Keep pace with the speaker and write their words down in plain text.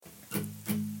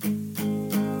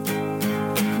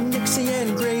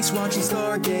Grace watching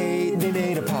Stargate. They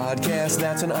made a podcast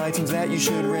that's on iTunes that you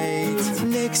should rate.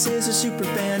 Nix is a super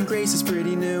fan, Grace is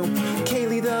pretty new.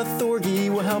 Kaylee the Thorgy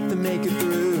will help them make it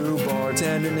through.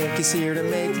 Bartender Nick is here to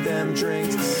make them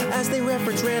drinks as they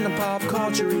reference random pop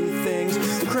culture-y things.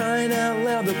 Crying out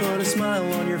loud, they'll put a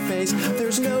smile on your face.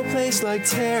 There's no place like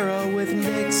Tara with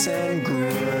Nix and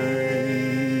Grace.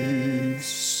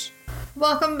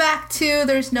 Welcome back to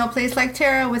There's No Place Like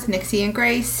Tara with Nixie and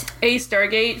Grace, a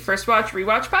Stargate First Watch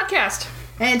Rewatch podcast.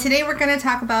 And today we're going to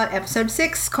talk about episode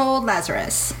 6, Cold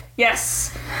Lazarus.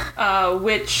 Yes,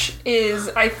 which is,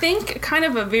 I think, kind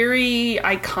of a very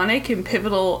iconic and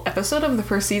pivotal episode of the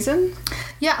first season.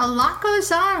 Yeah, a lot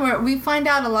goes on where we find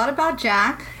out a lot about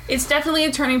Jack. It's definitely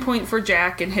a turning point for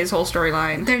Jack and his whole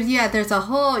storyline.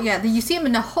 You see him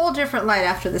in a whole different light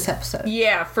after this episode.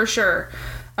 Yeah, for sure.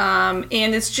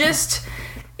 And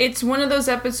it's one of those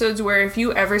episodes where if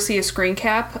you ever see a screen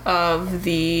cap of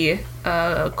the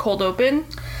cold open,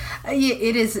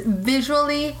 it is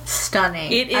visually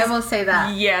stunning. It is, I will say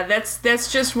that. Yeah,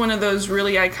 that's just one of those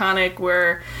really iconic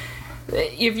where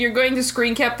if you're going to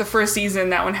screen cap the first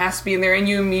season, that one has to be in there, and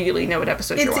you immediately know what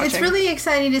episode you're watching. It's really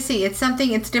exciting to see. It's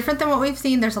different than what we've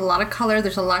seen. There's a lot of color.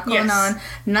 There's a lot going on.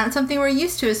 Not something we're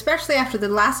used to, especially after the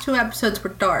last 2 episodes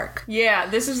were dark. Yeah,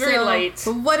 this is very light.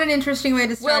 What an interesting way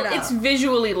to start out. Well, it's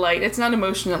visually light. It's not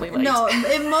emotionally light. No,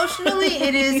 emotionally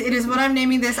it is what I'm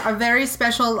naming this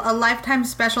a lifetime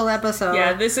special episode.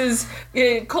 Yeah, this is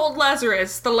Cold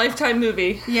Lazarus, the Lifetime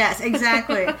movie. Yes,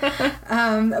 exactly.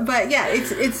 But yeah,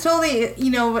 it's totally,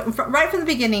 right from the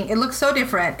beginning, it looks so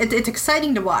different. It's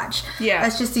exciting to watch. Yeah.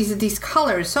 It's just these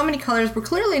colors. So many colors. We're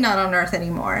clearly not on Earth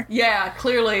anymore. Yeah,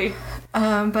 clearly.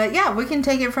 But yeah, we can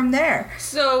take it from there.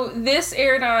 So this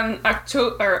aired on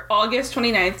August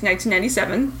 29th,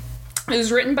 1997. It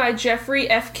was written by Jeffrey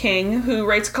F. King, who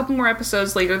writes a couple more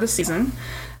episodes later this season.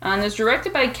 And it's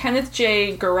directed by Kenneth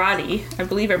J. Garati. I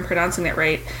believe I'm pronouncing that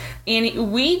right.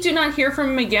 And we do not hear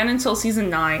from him again until season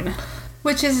 9.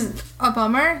 Which is a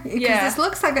bummer, because this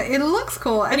looks it looks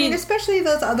cool. I mean, especially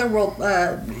those other world,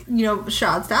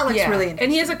 shots. That looks really interesting.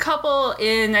 And he has a couple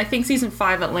in, I think, season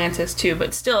 5, Atlantis, too.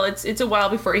 But still, it's a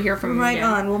while before you hear from him again. Right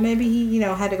on. Well, maybe he,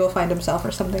 had to go find himself or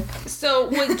something. So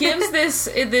what gives this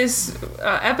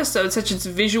episode such its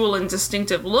visual and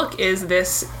distinctive look is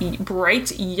this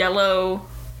bright yellow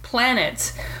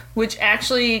planet, which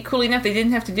actually, cool enough, they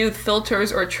didn't have to do with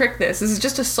filters or trick this. This is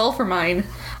just a sulfur mine.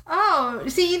 Oh,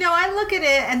 see, I look at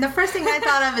it, and the first thing I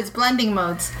thought of is blending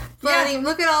modes.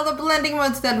 Look at all the blending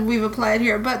modes that we've applied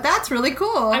here, but that's really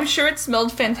cool. I'm sure it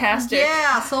smelled fantastic.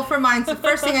 Yeah, sulfur mines. The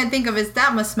first thing I think of is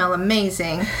that must smell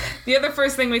amazing. The other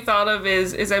first thing we thought of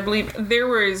is I believe there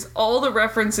was all the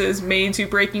references made to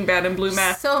Breaking Bad and blue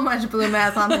meth. So much blue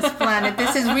meth on this planet.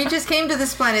 We just came to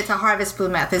this planet to harvest blue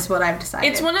meth, is what I've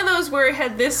decided. It's one of those where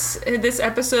had this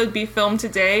episode be filmed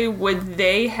today, would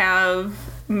they have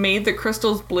made the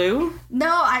crystals blue?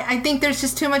 No, I think there's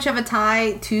just too much of a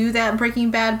tie to that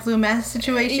Breaking Bad blue meth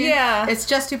situation. Yeah. It's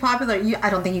just too popular. I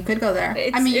don't think you could go there.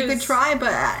 You could try,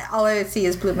 but all I see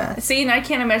is blue meth. See, and I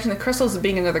can't imagine the crystals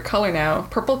being another color now.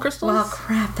 Purple crystals? Well,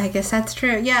 crap, I guess that's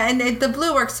true. Yeah, and the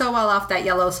blue works so well off that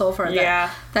yellow sulfur.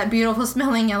 Yeah. That beautiful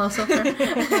smelling yellow sulfur. They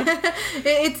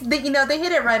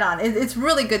hit it right on. It's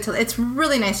really good it's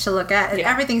really nice to look at. Yeah.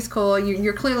 Everything's cool.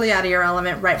 You're clearly out of your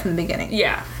element right from the beginning.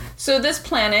 Yeah. So this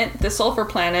planet, the sulfur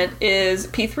planet, is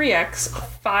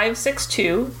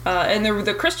P3X562, and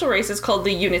the crystal race is called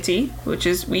the Unity, which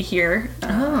is we hear.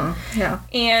 Yeah.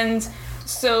 And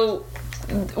so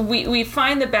we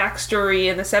find the backstory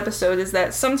in this episode is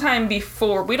that sometime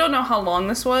before, we don't know how long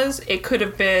this was. It could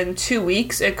have been 2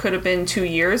 weeks. It could have been 2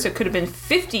 years. It could have been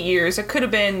 50 years. It could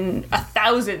have been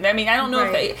 1,000. I mean, I don't know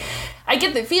if I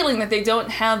get the feeling that they don't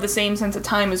have the same sense of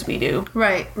time as we do.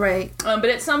 Right. But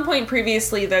at some point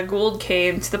previously, the Gould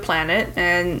came to the planet,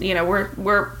 and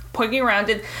we're poking around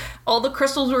it. All the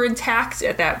crystals were intact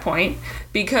at that point,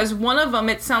 because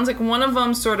it sounds like one of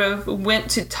them sort of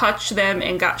went to touch them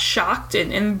and got shocked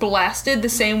and blasted the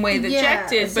same way that Jack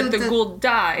did, so but the Gould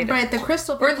died. Right, the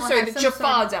crystal people the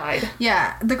Jaffa died.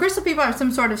 Yeah, the crystal people have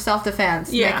some sort of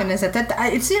self-defense mechanism.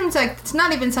 It seems like it's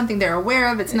not even something they're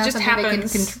aware of. It's not something they can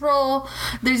control.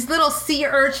 There's little sea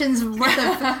urchins worth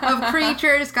of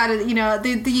creatures.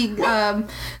 The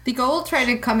Gould tried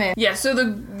to come in. Yeah, so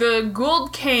the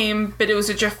Gould came, but it was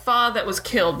a Jaffa that was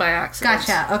killed by accident.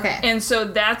 Gotcha, okay. And so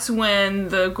that's when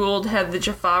the Gould had the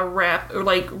Jaffa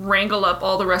wrangle up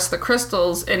all the rest of the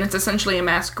crystals, and it's essentially a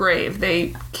mass grave.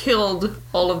 They killed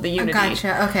all of the Unity.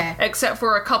 Gotcha, okay. Except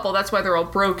for a couple, that's why they're all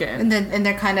broken. And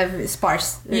they're kind of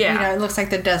sparse. Yeah. It looks like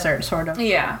the desert, sort of.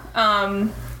 Yeah.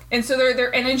 And so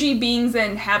they're energy beings that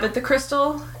inhabit the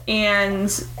crystal.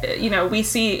 And, we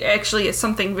see actually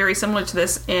something very similar to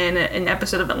this in an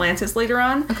episode of Atlantis later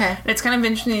on. Okay. And it's kind of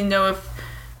interesting to know if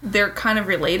they're kind of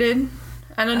related.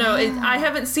 I don't know. I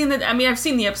haven't seen that. I mean, I've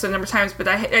seen the episode a number of times, but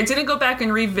I didn't go back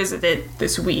and revisit it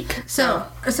this week. So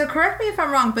correct me if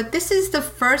I'm wrong, but this is the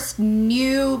first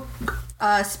new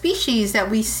species that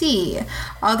we see,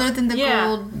 other than the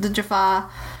Goa'uld, the Jaffa.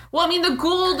 Well, I mean, the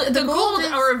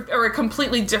Goa'uld are a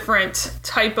completely different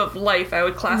type of life, I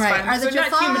would classify them. Are the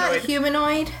Jaffa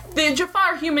humanoid? The Jaffa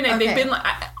are humanoid. Okay. They've been,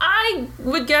 I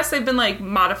would guess they've been,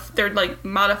 they're,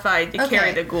 modified to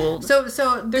carry the Goa'uld. So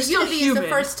the Unity is the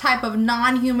first type of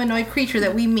non-humanoid creature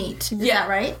that we meet. Is that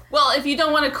right? Well, if you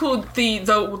don't want to call the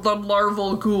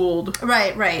larval Goa'uld.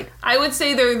 Right. I would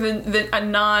say they're a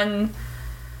non...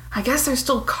 I guess they're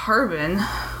still carbon.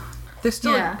 They're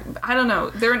still, I don't know.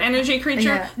 They're an energy creature.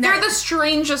 Yeah. They're the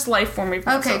strangest life form we've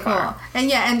met so far.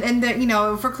 And and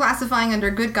if we're classifying under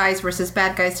good guys versus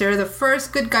bad guys, they're the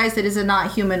first good guys that is a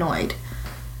not humanoid.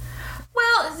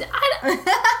 Well, I don't know if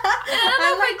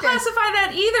I classify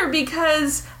that either,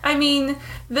 because, I mean,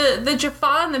 the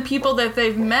Jaffa and the people that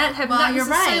they've met have not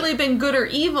necessarily been good or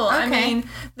evil. Okay. I mean,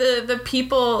 the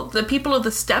people of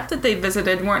the steppe that they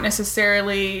visited weren't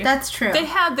necessarily... That's true. They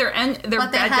had their bad guys in them.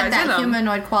 But they had that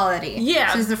humanoid quality.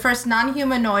 Yeah. So it's the first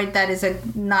non-humanoid that is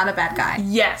not a bad guy.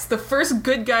 Yes, the first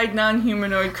good guy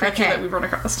non-humanoid creature that we've run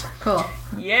across. Cool.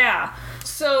 Yeah.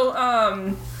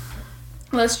 So,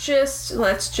 let's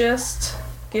just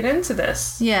get into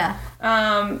this. Yeah.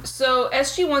 So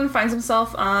SG-1 finds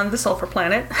himself on the Sulfur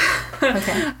Planet,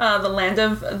 the land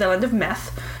of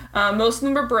meth. Most of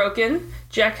them are broken.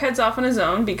 Jack heads off on his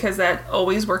own because that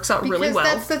always works out really well.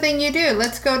 Because that's the thing you do.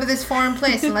 Let's go to this foreign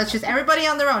place and let's just everybody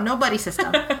on their own. No buddy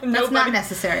system. That's not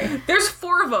necessary. There's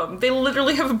 4 of them. They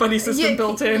literally have a buddy system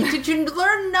built in. Did you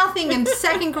learn nothing in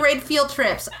 2nd grade field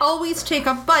trips? Always take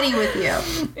a buddy with you.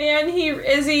 And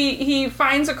he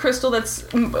finds a crystal that's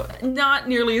not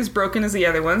nearly as broken as the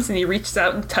other ones, and he reaches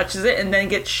out and touches it, and then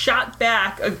gets shot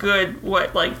back a good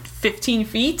 15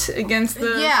 feet against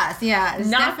the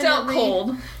knocked out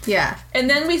cold. Yeah. And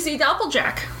then we see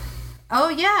Doppeljack. Oh,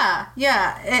 yeah.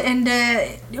 And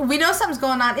we know something's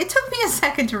going on. It took me a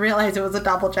second to realize it was a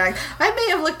Doppeljack. I may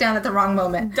have looked down at the wrong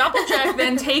moment. Doppeljack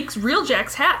then takes Real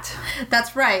Jack's hat.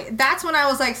 That's right. That's when I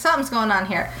was like, something's going on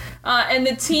here. And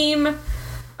the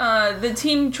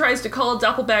team tries to call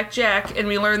Doppelback Jack, and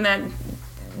we learn that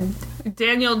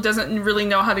Daniel doesn't really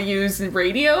know how to use the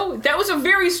radio. That was a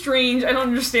very strange... I don't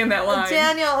understand that line.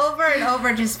 Daniel over and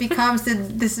over just becomes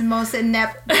this most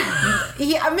inept... maybe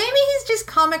he's just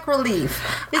comic relief.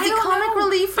 Is he comic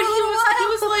relief for a little while? He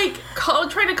was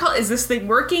trying to call... Is this thing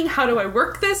working? How do I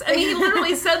work this? I mean, he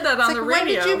literally said that on the radio. When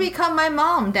did you become my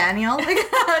mom, Daniel?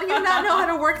 How do you not know how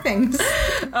to work things?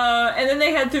 And then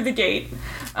they head through the gate.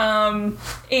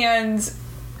 And...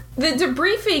 The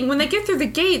debriefing, when they get through the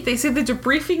gate, they say the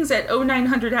debriefing's at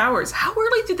 0900 hours. How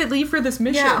early did they leave for this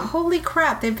mission? Yeah, holy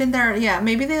crap. They've been there,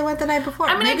 maybe they went the night before.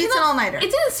 I mean, maybe it's an all-nighter. It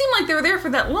didn't seem like they were there for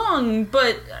that long,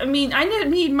 but, I mean, I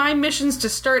need my missions to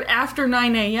start after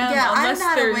 9 a.m. Yeah, I'm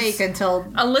not awake until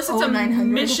unless it's a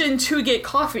mission to get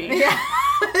coffee. Yeah.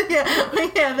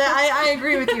 I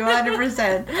agree with you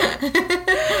 100%.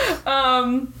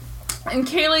 And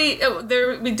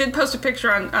Kaylee, we did post a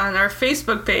picture on our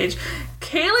Facebook page.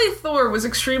 Kaylee Thor was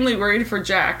extremely worried for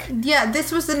Jack. Yeah,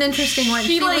 this was an interesting one.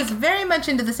 She was very much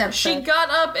into this episode. She got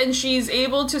up and she's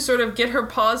able to sort of get her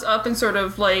paws up and sort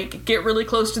of get really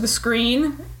close to the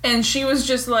screen. And she was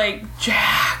just like,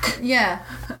 Jack. Yeah.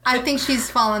 I think she's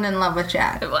fallen in love with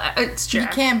Jack. It's Jack.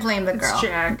 You can't blame the girl. It's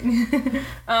Jack.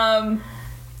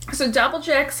 So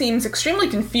Doppeljack seems extremely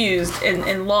confused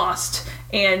and lost.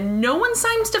 And no one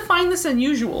seems to find this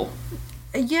unusual.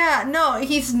 Yeah, no,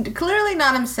 he's clearly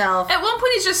not himself. At one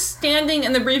point, he's just standing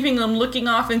in the briefing room looking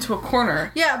off into a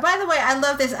corner. Yeah, by the way, I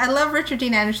love this. I love Richard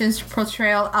Dean Anderson's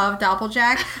portrayal of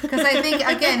Doppeljack, because I think,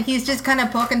 again, he's just kind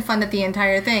of poking fun at the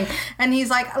entire thing. And he's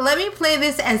like, let me play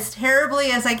this as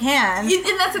terribly as I can.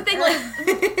 And that's the thing,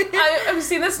 I've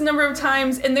seen this a number of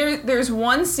times, and there's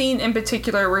one scene in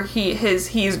particular where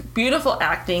he's beautiful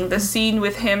acting, the scene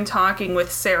with him talking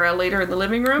with Sarah later in the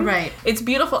living room. Right. It's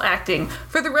beautiful acting.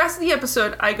 For the rest of the episode,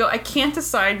 I can't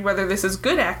decide whether this is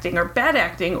good acting or bad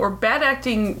acting, or bad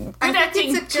acting, good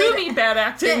acting to be bad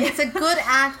acting. It's a good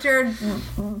actor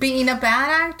being a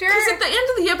bad actor. Because at the end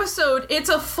of the episode, it's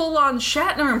a full-on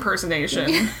Shatner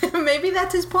impersonation. Maybe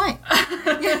that's his point.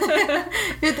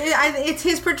 It's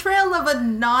his portrayal of a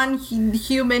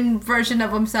non-human version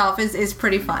of himself is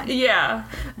pretty fun. Yeah.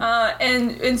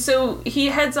 And so he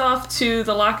heads off to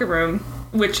the locker room,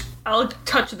 which I'll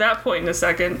touch that point in a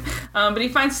second. But he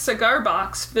finds a cigar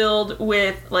box filled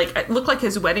with, like, it looked like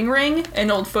his wedding ring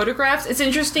and old photographs. It's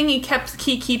interesting. He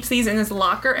keeps these in his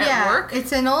locker at work.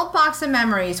 It's an old box of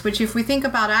memories, which, if we think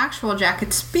about actual Jack,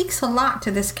 it speaks a lot to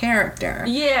this character.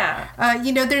 Yeah.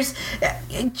 There's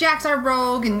Jack's our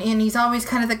rogue, and he's always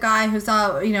kind of the guy who's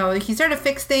he's there to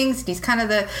fix things. And he's kind of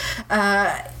the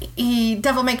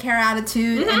devil may care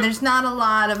attitude, and there's not a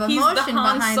lot of emotion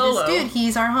behind this dude.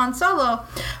 He's our Han Solo.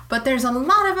 But there's a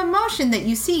lot of emotion that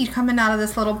you see coming out of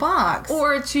this little box.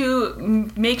 Or to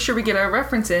make sure we get our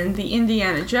reference in, the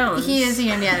Indiana Jones. He is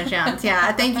the Indiana Jones,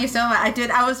 yeah. Thank you so much.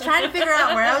 I was trying to figure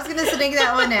out where I was going to sneak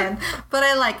that one in, but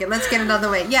I like it. Let's get it out of the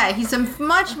way. Yeah, he's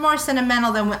much more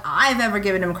sentimental than what I've ever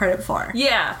given him credit for.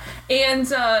 Yeah, and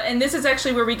this is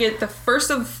actually where we get the first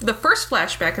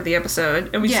flashback of the episode,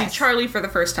 and we see Charlie for the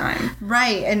first time.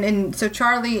 Right, and so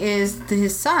Charlie is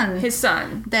his son. His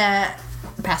son. That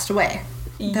passed away.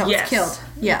 That was killed.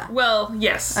 Yeah. Well,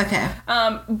 yes. Okay.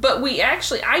 But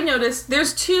I noticed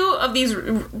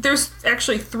there's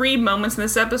actually 3 moments in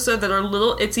this episode that are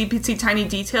little itsy bitsy tiny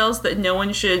details that no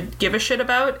one should give a shit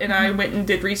about, and I went and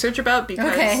did research about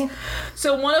because... Okay.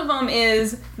 So one of them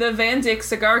is the Van Dyck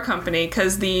Cigar Company,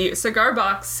 because the cigar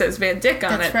box says Van Dyck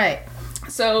on it. That's right.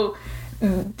 So...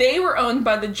 they were owned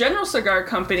by the General Cigar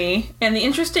Company, and the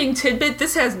interesting tidbit,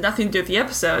 this has nothing to do with the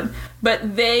episode,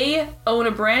 but they own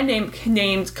a brand name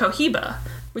named Cohiba,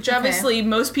 which obviously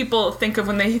most people think of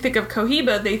when they think of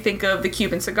Cohiba, they think of the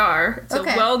Cuban cigar. It's a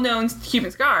well-known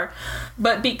Cuban cigar.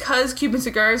 But because Cuban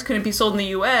cigars couldn't be sold in the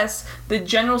U.S., the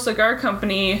General Cigar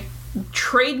Company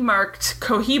trademarked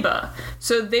Cohiba,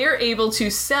 so they're able to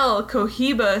sell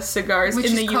Cohiba cigars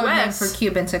in the U.S. for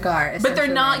Cuban cigar, but they're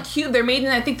not Cuban. They're made in,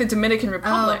 I think, the Dominican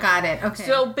Republic. Oh, got it. Okay.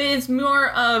 So, but it's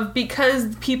more of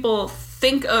because people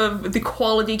think of the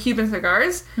quality Cuban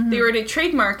cigars, they were to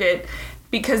trademark it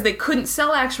because they couldn't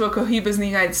sell actual Cohibas in the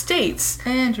United States.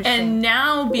 Interesting. And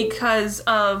now because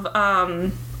of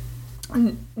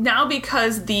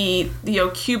the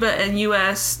Cuba and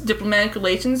U.S. diplomatic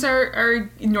relations are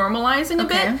normalizing a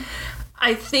bit,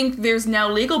 I think there's now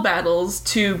legal battles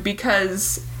to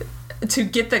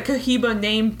get the Cohiba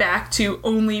name back to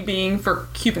only being for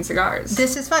Cuban cigars.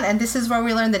 This is fun, and this is where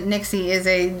we learned that Nixie is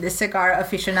a cigar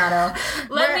aficionado.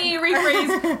 Let me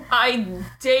rephrase. I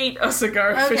date a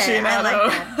cigar aficionado.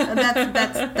 I like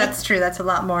that. That's true. That's a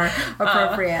lot more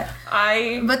appropriate.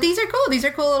 But these are cool. These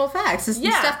are cool little facts. This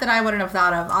is stuff that I wouldn't have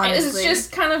thought of, honestly. It's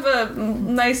just kind of a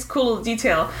nice, cool little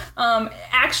detail.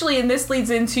 Actually, and this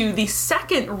leads into the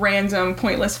second random,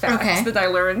 pointless fact that I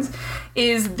learned,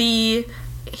 is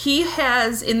he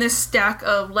has in this stack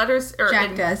of letters...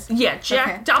 Jack does. Yeah,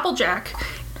 Doppel Jack.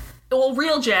 Well,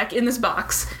 real Jack in this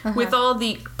box with all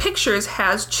the pictures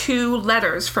has 2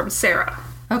 letters from Sarah.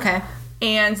 Okay.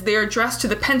 And they're addressed to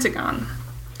the Pentagon.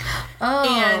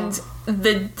 Oh. And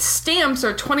the stamps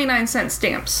are 29-cent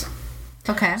stamps.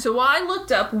 Okay. So I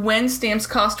looked up when stamps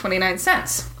cost 29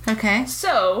 cents. Okay.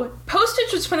 So,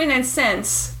 postage was 29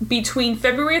 cents between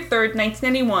February 3rd,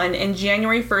 1991 and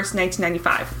January 1st,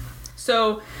 1995.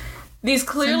 So, these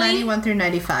clearly... So 91 through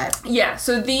 95. Yeah,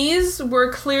 so these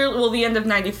were the end of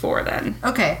 94 then.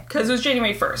 Okay. Because it was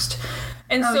January 1st.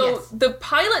 And the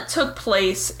pilot took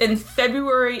place in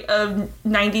February of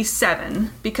 97,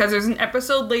 because there's an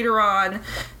episode later on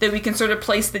that we can sort of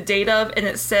place the date of, and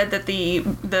it said that the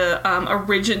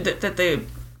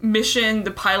mission,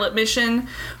 the pilot mission,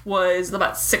 was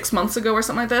about 6 months ago or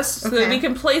something like this. So that we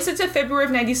can place it to February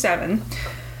of 97.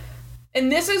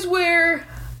 And this is where...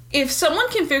 if someone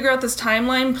can figure out this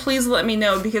timeline, please let me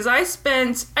know, because I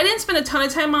didn't spend a ton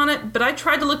of time on it, but I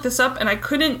tried to look this up and I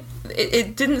couldn't,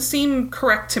 it didn't seem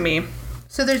correct to me.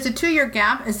 So there's a 2-year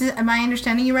gap. Am I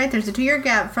understanding you right? There's a 2-year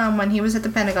gap from when he was at the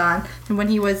Pentagon and when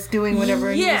he was doing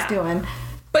whatever he was doing.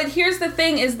 But here's the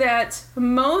thing, is that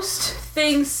most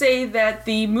things say that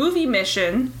the movie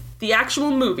mission, the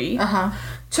actual movie,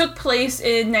 took place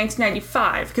in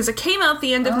 1995, because it came out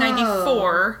the end of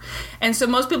 94, and so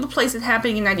most people place it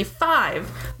happening in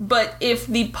 95, but if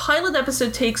the pilot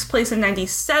episode takes place in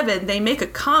 97, they make a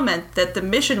comment that the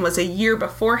mission was a year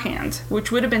beforehand, which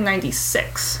would have been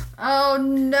 96. Oh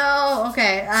no!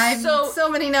 Okay, so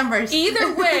many numbers.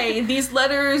 Either way, these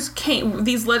letters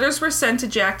were sent to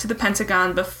Jack to the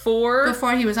Pentagon before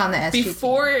he was on the SGT.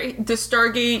 Before the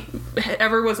Stargate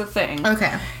ever was a thing.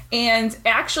 Okay. And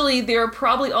actually, they were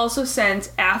probably also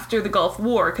sent after the Gulf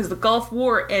War, because the Gulf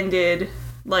War ended in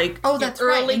the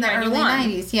early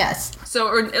 90s. Yes.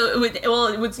 So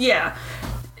it was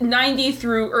 90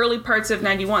 through early parts of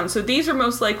 91. So these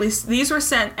were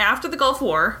sent after the Gulf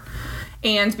War,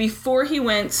 and before he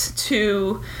went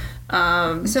to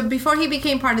So before he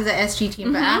became part of the SG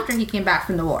team, but after he came back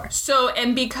from the war. So,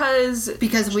 and because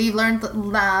we learned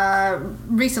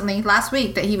recently, last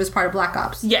week, that he was part of Black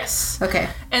Ops. Yes. Okay.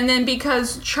 And then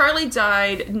because Charlie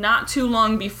died not too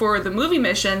long before the movie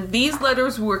mission, these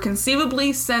letters were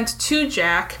conceivably sent to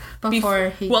Jack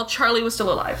while Charlie was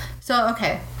still alive. So,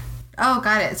 okay. Oh,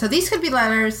 got it. So these could be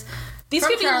letters These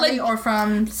from could be Charlie or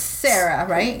from Sarah,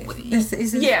 right?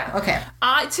 Yeah. Okay.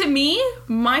 To me,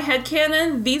 my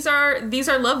headcanon, these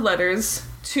are love letters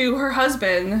to her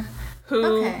husband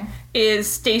who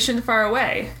is stationed far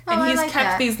away. And he's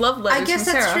kept these love letters. I guess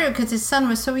from that's Sarah. true, because his son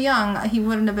was so young, he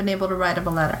wouldn't have been able to write him a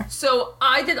letter. So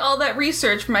I did all that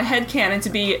research for my headcanon to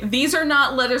be, these are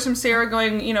not letters from Sarah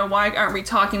going, why aren't we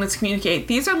talking? Let's communicate.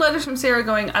 These are letters from Sarah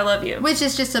going, I love you. Which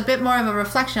is just a bit more of a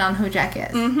reflection on who Jack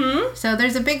is. Mm-hmm. So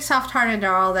there's a big soft heart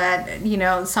under all that,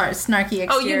 snarky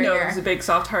exterior. Oh, there's a big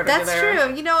soft heart under there.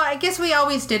 That's true. I guess we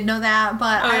always did know that,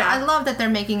 but I love that they're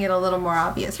making it a little more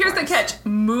obvious. Here's the catch.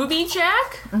 Movie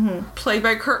Jack, played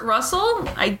by Kurt Russell,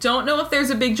 I don't know if there's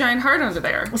a big giant heart under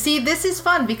there. See, this is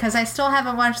fun because I still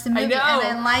haven't watched the movie, and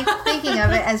I like thinking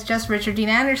of it as just Richard Dean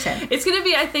Anderson. It's going to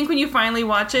be, I think when you finally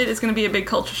watch it, it's going to be a big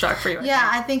culture shock for you.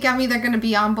 I think I'm either going to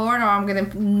be on board or I'm going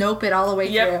to nope it all the way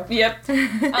through. Yep.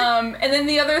 And then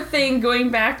the other thing, going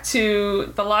back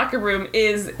to the locker room,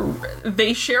 is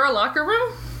they share a locker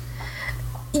room?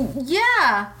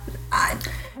 Yeah.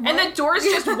 And the door's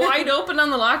just wide open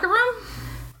on the locker room?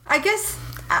 I guess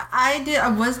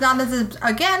I was not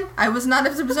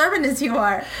as observant as you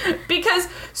are. Because,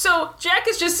 so, Jack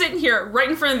is just sitting here right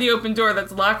in front of the open door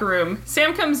that's the locker room.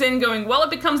 Sam comes in going, well, it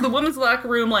becomes the women's locker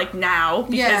room, now,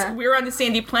 because we're on the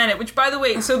Sandy Planet, which, by the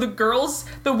way, so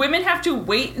the women have to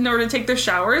wait in order to take their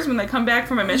showers when they come back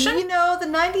from a mission? The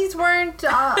 90s weren't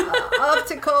up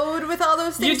to code with all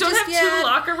those things. You don't have two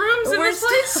locker rooms in this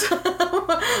place?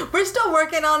 We're still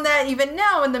working on that even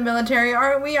now in the military,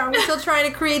 aren't we? Aren't we still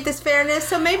trying to create this fairness?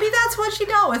 So maybe that's what she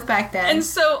dealt with back then. And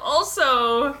so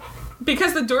also,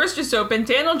 because the door's just open,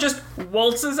 Daniel just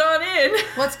waltzes on in.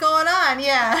 What's going on?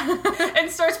 Yeah. And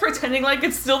starts pretending like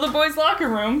it's still the boys' locker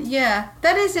room. Yeah,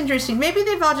 that is interesting. Maybe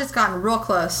they've all just gotten real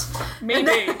close.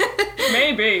 Maybe.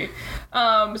 Maybe.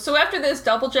 So after this,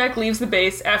 Doppeljack leaves the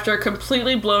base after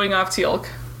completely blowing off Teal'c.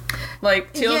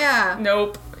 Teal'c,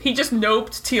 nope. He just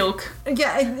noped Teal'c.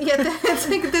 Yeah,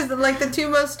 it's like the two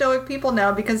most stoic people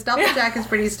now, because Doppeljack is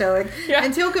pretty stoic. Yeah.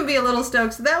 And Teal'c can be a little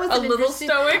stoic, so that was a little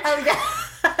stoic?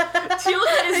 Teal'c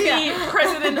is the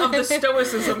president of the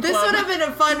Stoicism Club. This would have been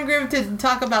a fun group to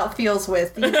talk about feels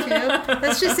with, these two.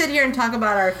 Let's just sit here and talk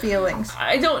about our feelings.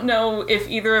 I don't know if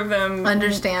either of them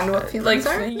understand what feelings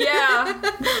are. Yeah.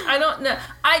 I don't know.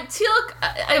 I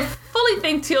fully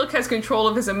think Teal'c has control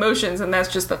of his emotions, and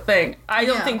that's just the thing. I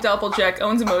don't think Doppeljack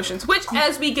owns emotions, which,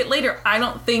 as we get later, I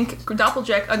don't think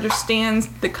Doppeljack understands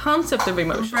the concept of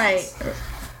emotions. Right.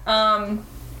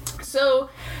 So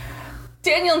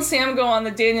Daniel and Sam go on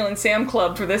the Daniel and Sam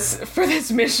Club for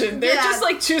this mission. They're just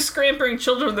like two scampering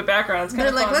children in the background. It's kind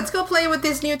of fun. They're like, let's go play with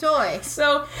this new toy.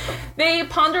 So they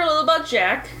ponder a little about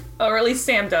Jack, or at least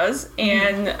Sam does,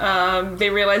 and they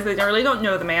realize they really don't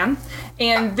know the man.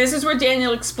 And this is where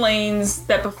Daniel explains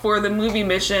that before the movie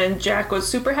mission, Jack was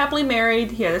super happily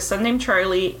married, he had a son named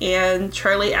Charlie, and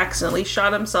Charlie accidentally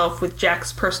shot himself with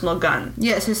Jack's personal gun.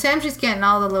 Yeah, so Sam's just getting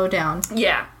all the lowdown.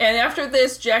 Yeah, and after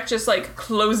this, Jack just,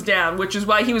 closed down, which is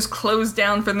why he was closed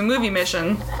down for the movie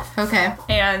mission. Okay.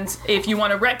 And if you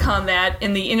want to retcon that,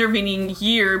 in the intervening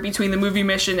year between the movie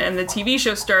mission and the TV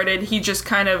show started, he just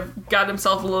kind of got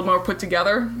himself a little more put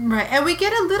together. Right, and we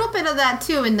get a little bit of that,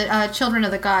 too, in the Children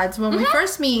of the Gods. When we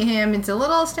first meet him, it's a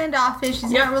little standoffish.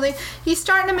 He's not really... He's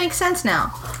starting to make sense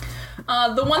now.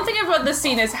 The one thing about this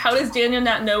scene is, how does Daniel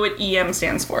not know what EM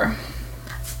stands for?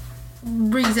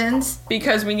 Reasons.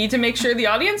 Because we need to make sure the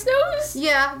audience knows?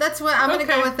 Yeah, that's what... I'm going to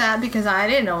go with that, because I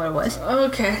didn't know what it was.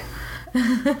 Okay.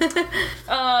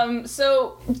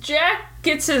 So Jack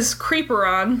gets his creeper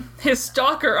on, his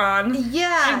stalker on.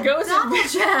 Yeah, and goes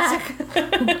Jack.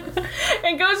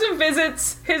 And goes and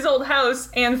visits his old house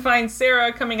and finds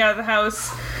Sarah coming out of the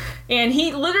house. And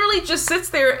he literally just sits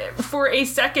there for a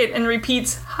second and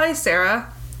repeats, "Hi,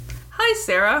 Sarah. Hi,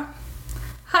 Sarah.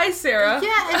 Hi, Sarah."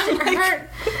 Yeah, and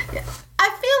I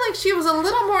feel like she was a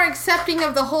little more accepting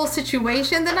of the whole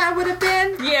situation than I would have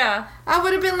been. Yeah. I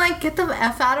would have been like, get the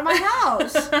F out of my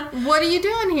house. What are you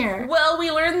doing here? Well,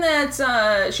 we learned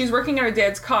that she's working on her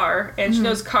dad's car, and she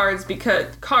knows cars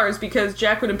because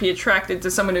Jack wouldn't be attracted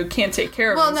to someone who can't take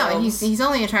care of themselves. Well, no, he's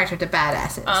only attracted to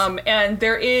badasses. And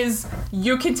there is,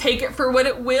 you can take it for what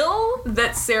it will,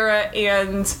 that Sarah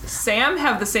and Sam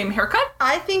have the same haircut.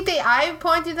 I think I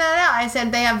pointed that out. I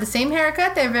said they have the same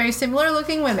haircut. They're very similar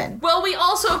looking women. Well, we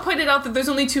also pointed out that there's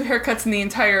only 2 haircuts in the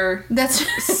entire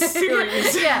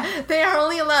series. Yeah, they are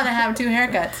only allowed to have 2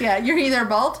 haircuts. Yeah, you're either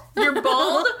bald. You're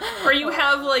bald, or you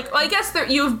have I guess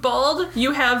you have bald,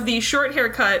 you have the short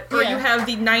haircut, or you have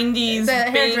the 90s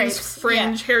bangs,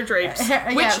 fringe hair drapes.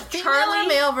 Which Charlie,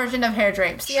 male version of hair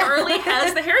drapes. Charlie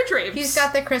has the hair drapes. He's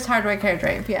got the Chris Hardwick hair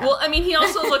drape. Yeah. Well, I mean, he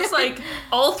also looks like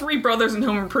all 3 brothers in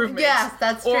Home Improvement. Yes,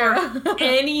 that's true. Or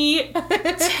any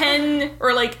 10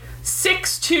 or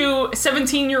 6 to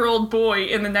 17-year-old boy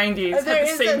in the 90s had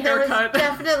the same haircut. There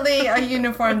was definitely a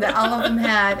uniform that all of them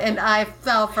had, and I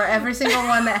fell for every single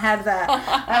one that had that.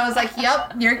 I was like,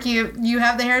 yep, you're cute. You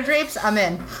have the hair drapes? I'm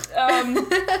in.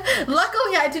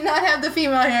 Luckily, I did not have the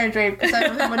female hair drape, because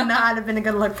that would not have been a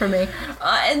good look for me.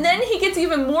 And then he gets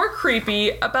even more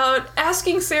creepy about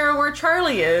asking Sarah where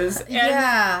Charlie is.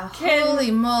 And holy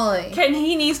moly.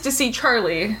 He needs to see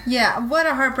Charlie. Yeah, what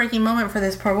a heartbreaking moment for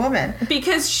this poor woman.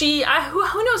 Because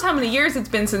who knows how many years it's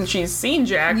been since she's seen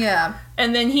Jack. Yeah.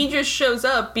 And then he just shows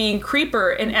up being creeper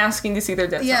and asking to see their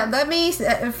dead son. Yeah, let me,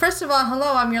 first of all,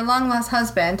 hello, I'm your long-lost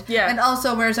husband. Yeah. And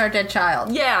also, where's our dead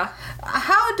child? Yeah.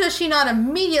 How does she not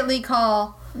immediately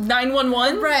call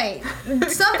 911? Right.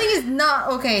 Something is not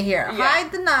okay here. Yeah.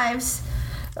 Hide the knives.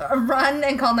 Run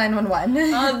and call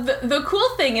 911. The cool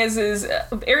thing is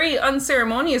very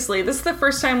unceremoniously, this is the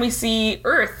first time we see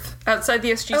Earth outside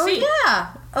the SGC. Oh,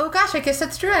 yeah. Oh, gosh, I guess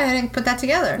that's true. I didn't put that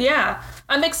together. Yeah.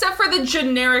 Except for the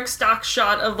generic stock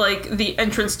shot of, the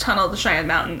entrance tunnel to Cheyenne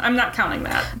Mountain. I'm not counting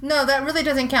that. No, that really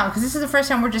doesn't count, because this is the first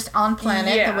time we're just on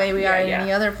planet the way we are in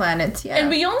any other planets. Yeah. And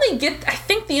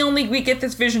we get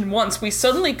this vision once. We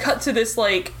suddenly cut to this,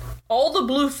 all the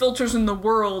blue filters in the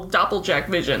world Doppeljack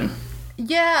vision.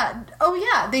 Yeah. Oh,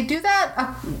 yeah. They do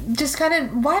that. Just kind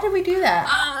of. Why do we do that?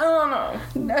 I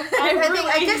don't know.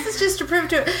 I guess it's just to prove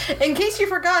to. In case you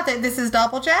forgot that this is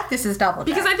Doppeljack, this is Doppeljack.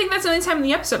 Because I think that's the only time in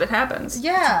the episode it happens.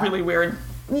 Yeah. It's really weird.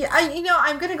 Yeah,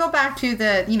 I'm going to go back to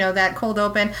that cold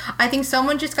open. I think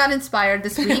someone just got inspired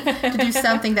this week to do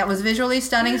something that was visually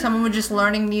stunning. Someone was just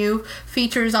learning new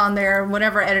features on their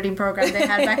whatever editing program they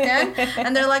had back then.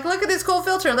 And they're like, look at this cool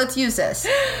filter. Let's use this.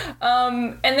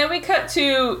 And then we cut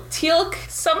to Teal'c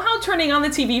somehow turning on the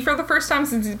TV for the first time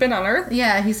since he's been on Earth.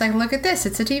 Yeah, he's like, look at this.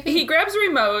 It's a TV. He grabs a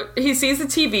remote. He sees the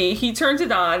TV. He turns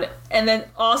it on. And then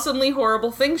awesomely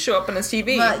horrible things show up on his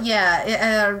TV. But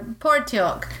yeah, poor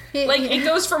Teal'c. It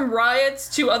goes from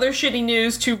riots to other shitty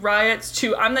news to riots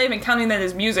to, I'm not even counting that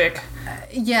as music.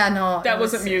 Yeah, no. That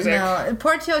wasn't music. No.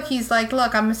 Poor Teal'c, he's like,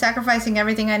 look, I'm sacrificing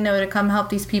everything I know to come help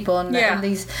these people and this can't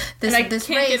race.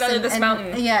 Get out of this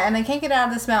mountain. Yeah, and I can't get out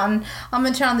of this mountain. I'm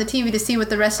going to turn on the TV to see what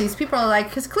the rest of these people are like,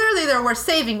 because clearly they're worth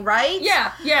saving, right?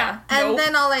 Yeah. And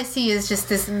then all I see is just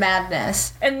this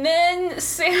madness. And then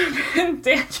Sam and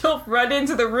Daniel run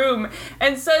into the room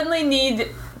and suddenly need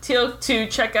Teal'c to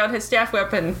check out his staff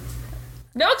weapon.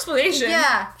 No explanation.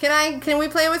 Yeah. Can we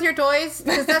play with your toys?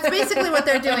 Because that's basically what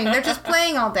they're doing. They're just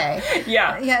playing all day.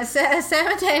 Yeah. Yeah. Sam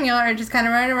and Daniel are just kind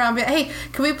of running around. Hey,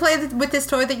 can we play with this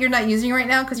toy that you're not using right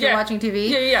now because you're watching TV?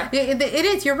 Yeah. It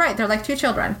is. You're right. They're like 2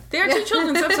 children. They are 2 children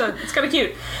in this episode. It's kind of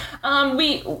cute.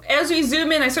 As we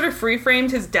zoom in, I sort of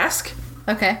free-framed his desk.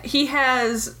 Okay. He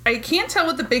has, I can't tell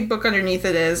what the big book underneath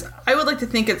it is. I would like to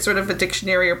think it's sort of a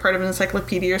dictionary or part of an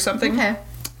encyclopedia or something. Okay.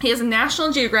 He has a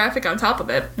National Geographic on top of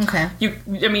it. Okay.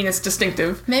 It's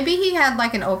distinctive. Maybe he had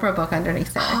an Oprah book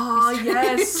underneath there. Oh,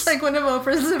 yes. It's like one of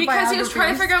Oprah's because he was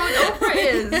trying to figure out what Oprah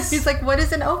is. He's like, what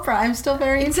is an Oprah? I'm still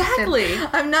very interested. Exactly.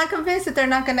 I'm not convinced that they're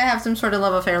not going to have some sort of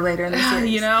love affair later in the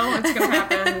series. It's going to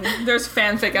happen. There's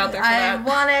fanfic out there for that.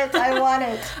 I want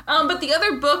it. But the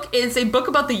other book is a book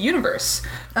about the universe.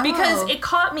 Because it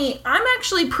caught me. I'm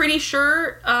actually pretty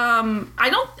sure.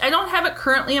 I don't have it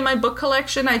currently in my book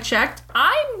collection. I checked.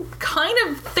 I kind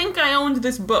of think I owned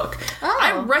this book. Oh.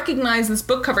 I recognize this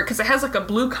book cover because it has a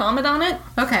blue comet on it.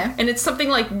 Okay. And it's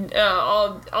something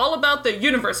all about the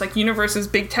universe, universe is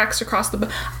big text across the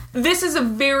book. This is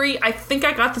I think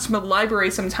I got this from the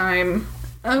library sometime.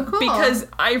 Oh, cool. Because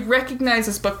I recognize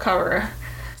this book cover.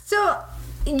 So,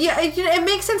 yeah, it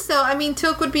makes sense, though. I mean,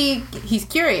 Teal'c he's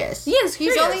curious. Yes,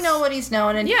 he's only know what he's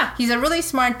known, and he's a really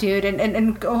smart dude,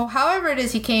 and however it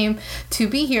is he came to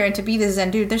be here and to be the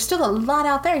Zen dude, there's still a lot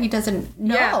out there he doesn't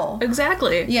know. Yeah,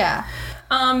 exactly. Yeah.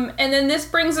 And then this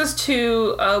brings us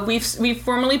to we've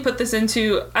formally put this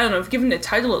into, I don't know, given it a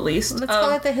title at least. Let's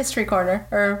call it the History Corner,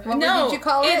 or what did you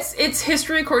call it? It's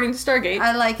History According to Stargate.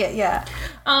 I like it. Yeah.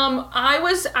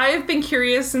 I've been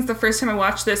curious since the first time I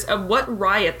watched this of what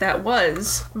riot that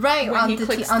was. Right, when on he the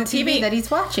clicks on the TV that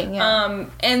he's watching. Yeah.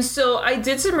 And so I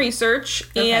did some research,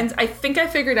 and I think I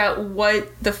figured out what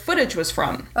the footage was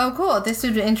from. Oh, cool. This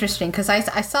would be interesting, because I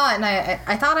saw it, and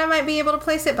I thought I might be able to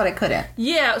place it, but I couldn't.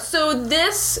 Yeah, so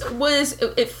this was,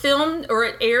 it filmed, or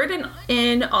it aired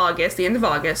in August, the end of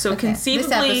August, so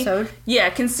conceivably... This episode. Yeah,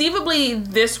 conceivably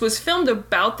this was filmed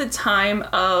about the time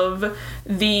of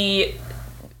the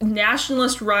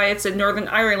nationalist riots in Northern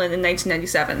Ireland in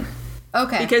 1997.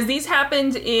 Okay. Because these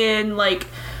happened in, like,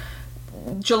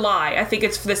 July. I think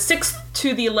it's the 6th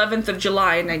to the 11th of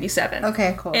July in 97.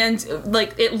 Okay, cool. And,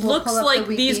 like, it looks like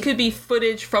these could be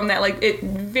footage from that. Like, it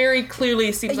very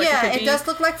clearly seems like it could be. It does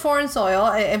look like foreign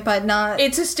soil, but not...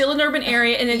 It's still an urban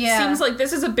area, and it seems like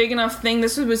this is a big enough thing.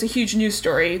 This was a huge news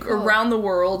story around the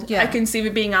world. Yeah. I can see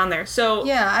it being on there. So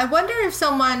yeah, I wonder if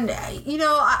someone,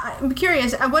 I'm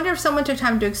curious. I wonder if someone took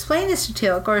time to explain this to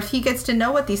Teal'c, or if he gets to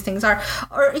know what these things are.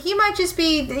 Or he might just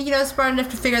be, smart enough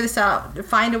to figure this out, to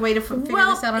find a way to figure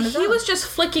this out on his own. He was just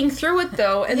flicking through it,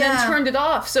 though, and then turned it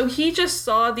off. So he just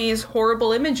saw these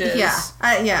horrible images.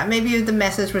 Yeah. Maybe the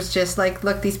message was just like,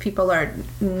 look, these people are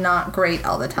not great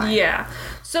all the time. Yeah.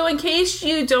 So in case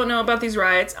you don't know about these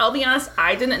riots, I'll be honest,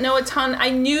 I didn't know a ton. I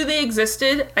knew they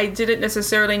existed. I didn't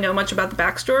necessarily know much about the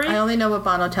backstory. I only know what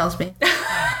Bono tells me.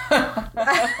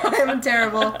 I'm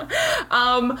terrible.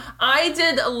 I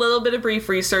did a little bit of brief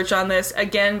research on this.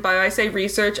 Again, by I say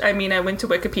research, I mean I went to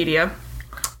Wikipedia.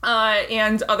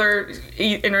 And other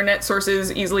internet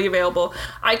sources easily available.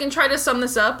 I can try to sum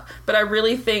this up, but I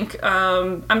really think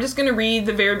I'm just going to read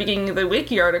the very beginning of the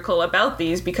wiki article about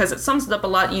these, because it sums it up a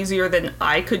lot easier than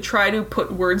I could try to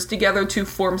put words together to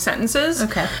form sentences.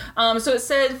 Okay. So it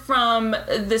said from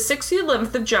the 6th to the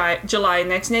 11th of July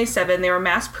 1987, there were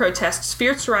mass protests,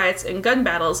 fierce riots, and gun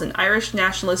battles in Irish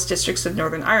nationalist districts of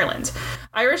Northern Ireland.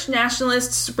 Irish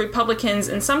nationalists, Republicans,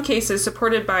 in some cases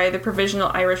supported by the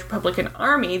Provisional Irish Republican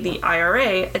Army, the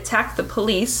IRA, attacked the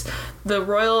police, the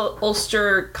Royal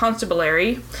Ulster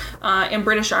Constabulary, and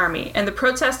British Army. And the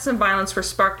protests and violence were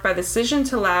sparked by the decision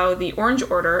to allow the Orange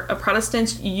Order, a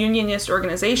Protestant unionist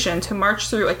organization, to march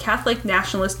through a Catholic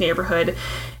nationalist neighborhood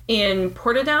in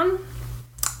Portadown.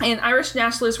 And Irish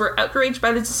nationalists were outraged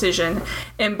by the decision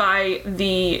and by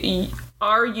the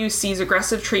RUC's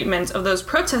aggressive treatment of those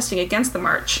protesting against the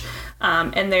march.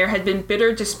 And there had been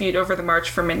bitter dispute over the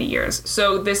march for many years.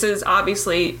 So this is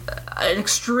obviously an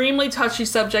extremely touchy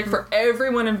subject for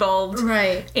everyone involved.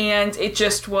 Right. And it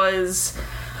just was,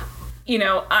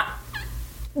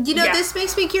 This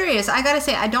makes me curious. I gotta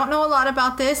say, I don't know a lot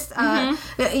about this. I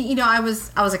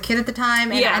was a kid at the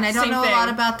time, and I don't know a lot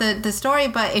about the story.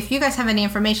 But if you guys have any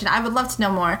information, I would love to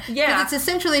know more. Yeah, because it's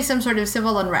essentially some sort of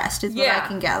civil unrest, is what I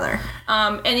can gather.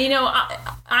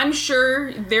 I'm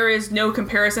sure there is no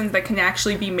comparisons that can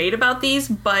actually be made about these,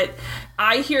 but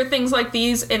I hear things like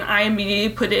these, and I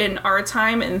immediately put it in our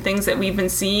time and things that we've been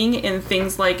seeing in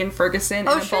things like in Ferguson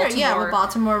and in Baltimore.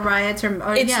 Baltimore riots,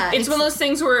 it's one of those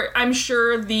things where I'm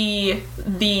sure the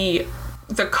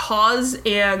cause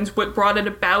and what brought it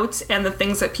about and the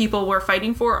things that people were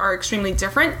fighting for are extremely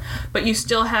different, but you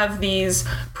still have these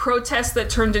protests that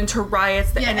turned into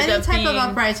riots that ended up being... any type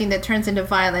of uprising that turns into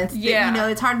violence.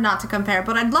 It's hard not to compare,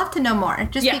 but I'd love to know more,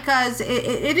 just because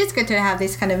it is good to have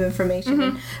this kind of information,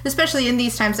 and especially in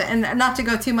these times, and not to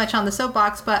go too much on the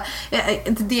soapbox, but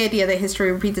the idea that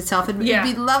history repeats itself, it'd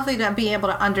be lovely to be able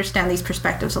to understand these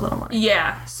perspectives a little more.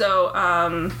 Yeah,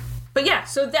 so... But yeah,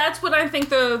 so that's what I think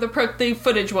the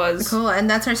footage was. Cool, and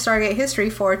that's our Stargate history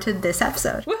for to this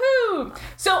episode. Woohoo!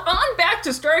 So on back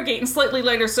to Stargate and slightly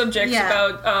lighter subjects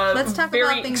about let's talk very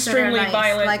about things extremely that are nice,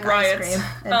 violent like riots. Ice cream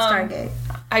and Stargate.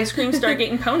 Ice cream, Stargate,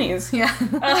 and ponies. Yeah.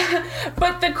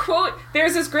 But the quote,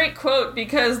 there's this great quote,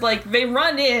 because they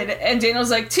run in and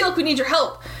Daniel's like, Teal'c, we need your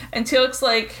help. And Teal'c's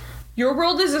like, your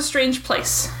world is a strange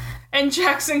place. And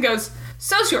Jackson goes,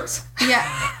 so's yours.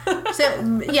 Yeah.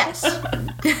 So, yes.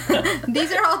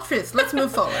 These are all truths. Let's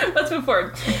move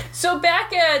forward. So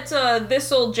back at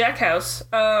this old Jack house,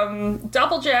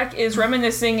 Doppeljack is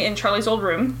reminiscing in Charlie's old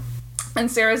room. And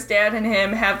Sarah's dad and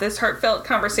him have this heartfelt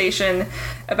conversation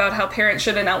about how parents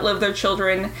shouldn't outlive their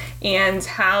children and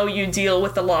how you deal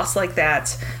with the loss like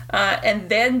that. And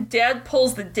then Dad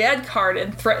pulls the dad card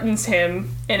and threatens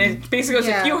him. And it basically goes,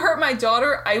 if you hurt my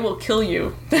daughter, I will kill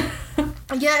you.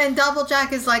 Yeah, and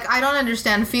Doublejack is like, I don't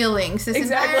understand feelings this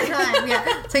entire time.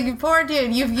 Yeah, it's like, poor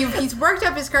dude. He's worked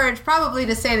up his courage probably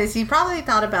to say this. He probably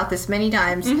thought about this many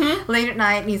times late at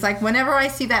night, and he's like, whenever I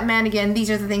see that man again, these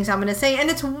are the things I'm going to say, and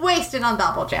it's wasted on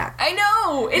Doublejack. I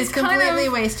know it's completely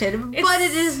wasted, but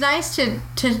it is nice to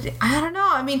I don't know.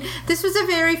 I mean, this was a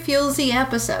very feelsy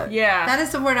episode. Yeah, that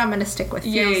is the word I'm going to stick with.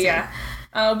 Feelsy. Yeah.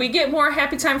 We get more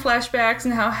happy time flashbacks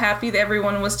and how happy that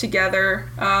everyone was together.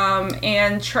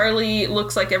 And Charlie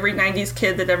looks like every 90s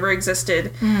kid that ever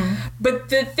existed. But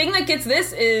the thing that gets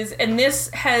this is, and this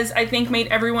has, I think, made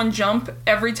everyone jump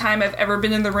every time I've ever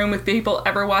been in the room with people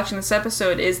ever watching this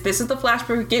episode, is this is the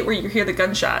flashback we get where you hear the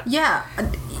gunshot. Yeah.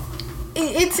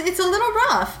 It's a little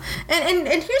rough. And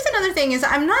here's another thing is,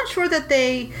 I'm not sure that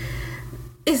they...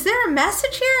 Is there a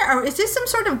message here? Or is this some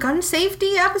sort of gun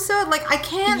safety episode? Like, I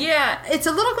can't... Yeah. It's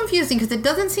a little confusing because it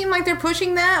doesn't seem like they're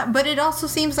pushing that, but it also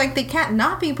seems like they can't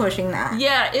not be pushing that.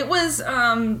 Yeah, it was,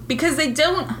 because they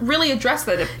don't really address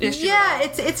that issue. Yeah,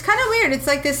 it's kind of weird. It's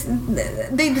like this...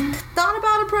 They thought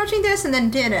about approaching this and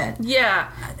then didn't. Yeah,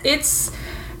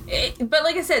 but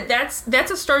like I said,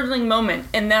 that's a startling moment,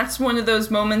 and that's one of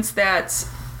those moments that...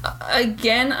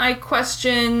 Again, I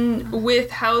question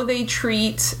with how they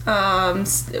treat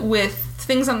with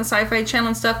things on the Sci-Fi Channel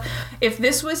and stuff. If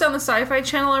this was on the Sci-Fi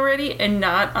Channel already and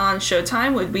not on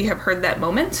Showtime, would we have heard that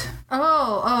moment?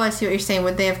 Oh, I see what you're saying.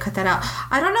 Would they have cut that out?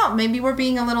 I don't know. Maybe we're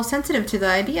being a little sensitive to the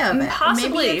idea of it.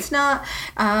 Possibly. Maybe it's not...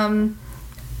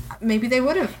 Maybe they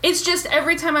would have. It's just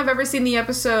every time I've ever seen the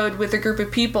episode with a group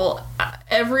of people,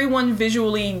 everyone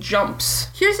visually jumps.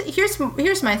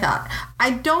 Here's my thought. I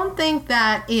don't think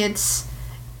that it's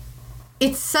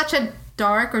such a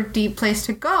dark or deep place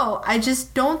to go. I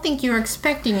just don't think you're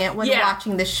expecting it when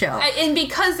watching the show. And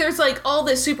because there's like all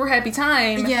this super happy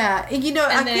time. Yeah,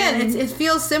 it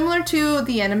feels similar to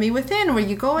The Enemy Within, where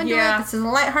you go into it. This is a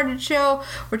lighthearted show.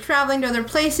 We're traveling to other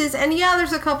places, and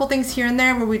there's a couple things here and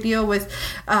there where we deal with,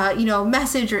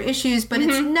 message or issues, but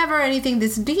it's never anything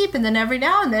this deep. And then every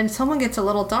now and then, someone gets a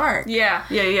little dark.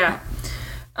 Yeah.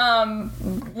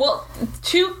 Well,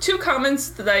 two comments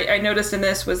that I noticed in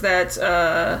this was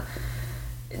that.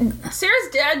 Sarah's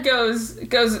dad goes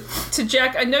to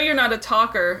Jack, I know you're not a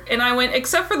talker. And I went,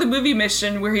 except for the movie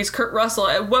Mission where he's Kurt Russell,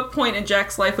 at what point in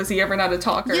Jack's life was he ever not a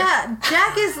talker? Yeah,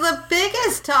 Jack is the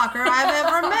biggest talker I've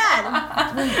ever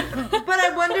met. But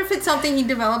I wonder if it's something he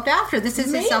developed after. This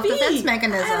is his self-defense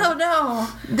mechanism. I don't know.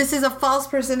 This is a false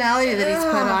personality that he's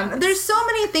put on. There's so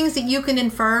many things that you can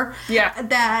infer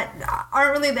that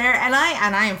aren't really there. And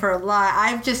I infer a lot.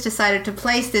 I've just decided to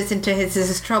place this into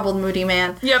his troubled, moody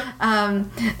man. Yep.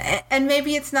 And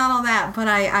maybe it's not all that, but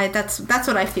that's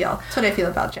what I feel. That's what I feel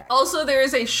about Jack. Also, there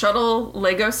is a shuttle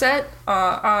Lego set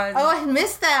on... Oh, I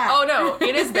missed that. Oh, no.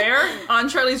 It is there on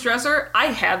Charlie's dresser. I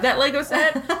have that Lego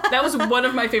set. That was one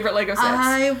of my favorite Lego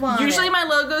sets. Usually my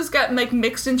Legos got like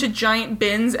mixed into giant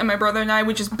bins, and my brother and I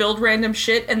would just build random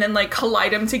shit and then like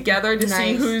collide them together to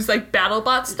see who's like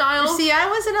BattleBot style. See,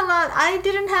 I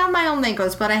didn't have my own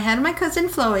Legos, but I had my cousin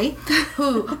Chloe,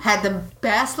 who had the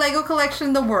best Lego collection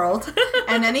in the world.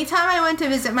 And anytime I went to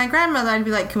visit my grandmother, I'd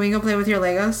be like, can we go play with your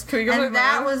Legos? Can we go play with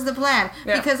that was the plan.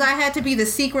 Yeah. Because I had to be the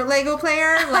secret Lego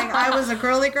player. Like, I was a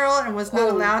girly girl and was not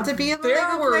allowed to be a Lego player.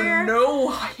 There were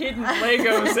no hidden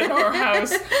Legos in our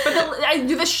house. But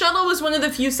the shuttle was one of the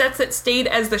few sets that stayed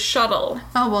as the shuttle.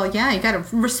 Oh, well, yeah, you gotta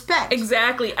respect.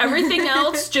 Exactly. Everything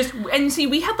else just... And see,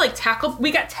 we had like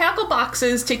we got tackle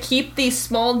boxes to keep these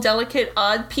small, delicate,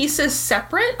 odd pieces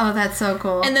separate. Oh, that's so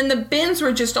cool. And then the bins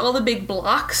were just all the big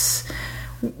blocks.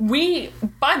 We,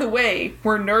 by the way,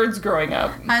 were nerds growing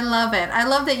up. I love it. I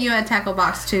love that you had tackle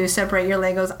box to separate your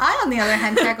Legos. I, on the other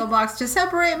hand, tackle box to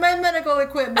separate my medical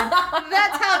equipment.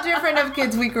 That's how different of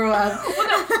kids we grew up. Well,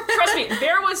 no, trust me,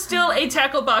 there was still a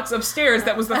tackle box upstairs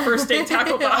that was the first day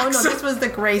tackle box. Oh, no, this was the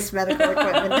Grace medical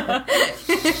equipment.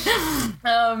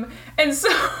 And so...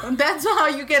 That's how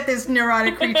you get this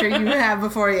neurotic creature you have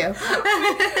before you.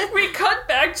 We cut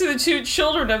back to the two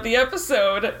children of the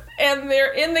episode, and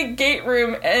they're in the gate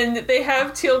room, and they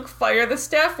have Teal'c fire the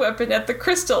staff weapon at the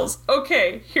crystals.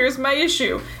 Okay, here's my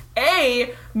issue.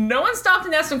 A, no one stopped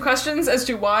and asked them questions as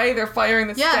to why they're firing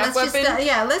the staff weapon.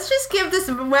 Let's just give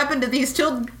this weapon to these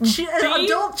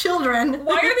adult children.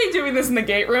 Why are they doing this in the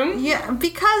gate room? Yeah,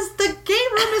 because the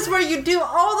gate room is where you do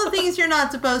all the things you're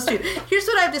not supposed to. Here's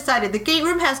what I've decided. The gate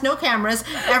room has no cameras.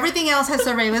 Everything else has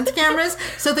surveillance cameras.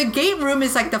 So the gate room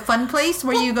is like the fun place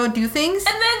where you go do things.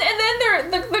 And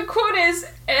then the quote is...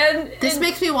 This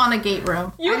makes me want a gate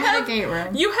room. You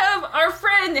have our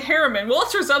friend Harriman.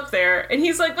 Walter's up there, and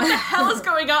he's like, what the hell is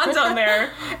going on down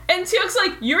there? And Teal'c's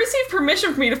like, you received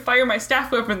permission for me to fire my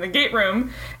staff weapon in the gate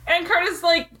room. And Carter's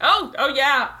like, oh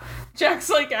yeah. Jack's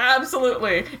like,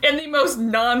 absolutely. In the most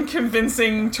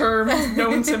non-convincing terms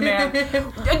known to man.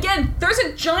 Again, there's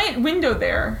a giant window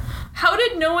there. How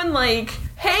did no one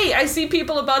hey, I see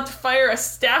people about to fire a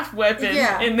staff weapon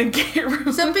in the gate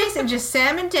room. So basically, just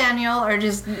Sam and Daniel are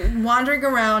just wandering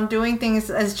around doing things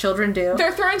as children do.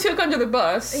 They're throwing Teal'c under the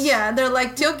bus. Yeah, they're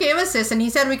like, Teal'c gave us this, and he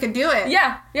said we could do it.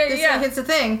 Yeah. It's a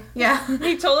thing. Yeah.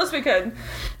 He told us we could.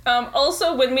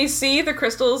 Also, when we see the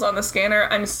crystals on the scanner,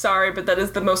 I'm sorry, but that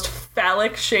is the most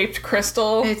phallic-shaped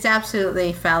crystal. It's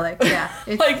absolutely phallic, yeah.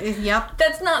 Yep.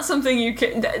 That's not something you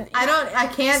can... I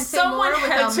can't say more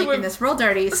without making this real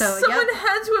dirty, so someone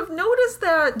had to have noticed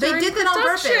that They did that on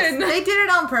purpose. They did it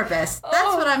on purpose.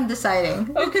 That's what I'm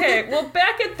deciding. Okay, well,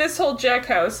 back at this whole Jack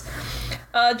house...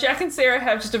 Jack and Sarah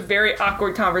have just a very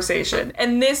awkward conversation.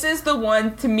 And this is the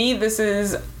one, to me, this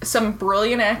is some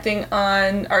brilliant acting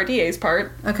on RDA's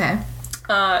part. Okay.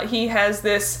 He has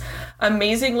this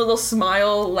amazing little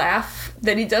smile laugh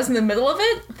that he does in the middle of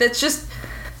it that's just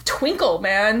twinkle,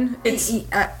 man. It's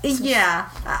yeah.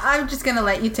 I'm just gonna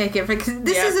let you take it because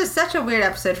this is such a weird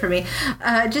episode for me.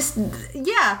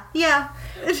 Yeah.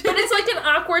 But it's like an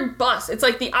awkward bus. It's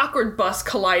like the awkward bus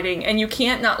colliding, and you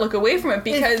can't not look away from it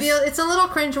because it's a little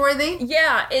cringeworthy.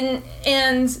 Yeah, and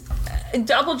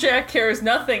Doppeljack cares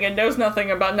nothing and knows nothing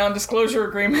about non-disclosure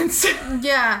agreements.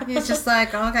 Yeah, he's just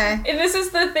like, okay. And this is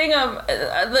the thing of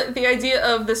the idea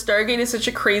of the Stargate is such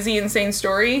a crazy, insane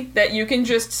story that you can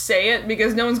just say it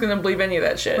because no one's going to believe any of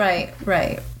that shit.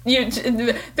 Right.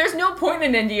 There's no point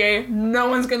in NDA. No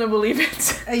one's going to believe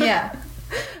it. Yeah.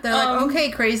 They're like, okay,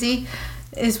 crazy.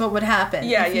 Is what would happen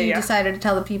if you decided to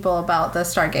tell the people about the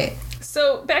Stargate.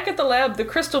 So, back at the lab, the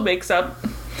crystal makes up.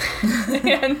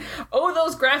 And,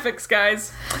 those graphics,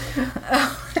 guys.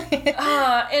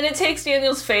 And it takes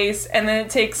Daniel's face, and then it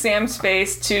takes Sam's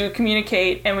face to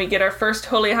communicate, and we get our first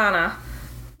Holy Hana.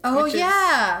 Oh,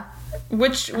 yeah.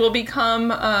 Which will become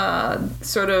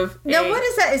sort of what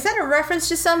is that? Is that a reference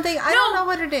to something? I don't know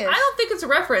what it is. I don't think it's a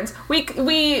reference.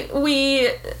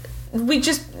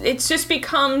 It just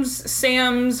becomes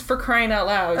Sam's for crying out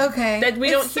loud. Okay. That we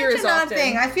don't hear as often. It's such an odd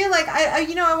thing. I feel like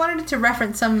I wanted it to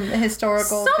reference some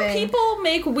historical thing. Some people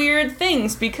make weird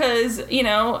things because,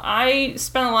 I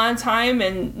spent a lot of time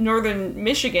in northern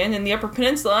Michigan in the Upper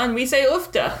Peninsula and we say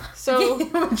oofta. So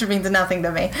which means nothing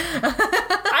to me.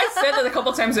 I said it a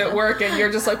couple times at work and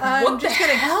you're just like, what the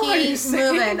hell are you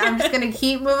saying? I'm just going to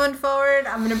keep moving forward.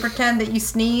 I'm going to pretend that you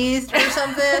sneezed or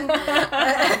something.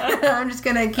 I'm just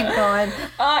going to keep going.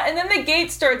 And then the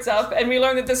gate starts up, and we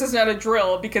learn that this is not a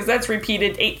drill because that's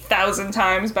repeated 8,000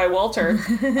 times by Walter.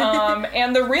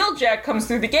 And the real Jack comes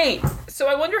through the gate. So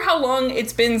I wonder how long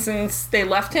it's been since they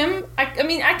left him. I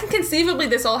mean, I can conceivably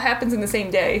this all happens in the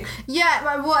same day. Yeah,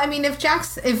 well, I mean, if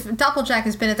Doppeljack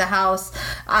has been at the house,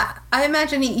 I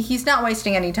imagine he's not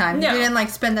wasting any time. No. He didn't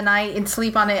spend the night and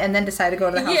sleep on it and then decide to go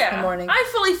to the house in the morning. I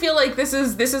fully feel like this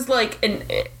is like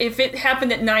if it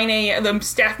happened at 9 a.m. the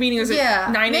staff meeting was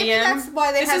at 9 a.m. Maybe that's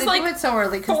why they had to do it so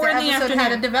early because the episode had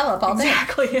to develop all day.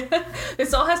 Exactly.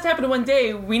 This all has to happen in one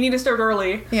day. We need to start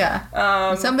early.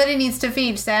 Yeah. Somebody needs to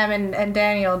feed Sam and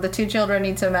Daniel. The two children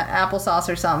need some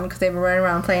applesauce or something because they've been running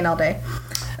around playing all day.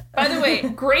 By the way,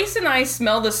 Grace and I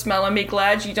smell the smell and be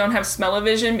glad you don't have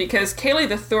smell-o-vision because Kaylee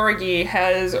the Thorgy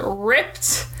has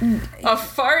ripped a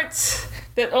fart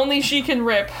that only she can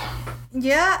rip.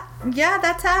 Yeah,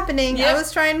 that's happening. Yep. I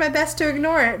was trying my best to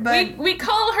ignore it, but we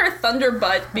call her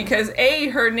Thunderbutt because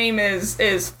her name is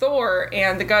Thor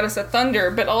and the goddess of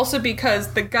thunder, but also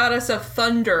because the goddess of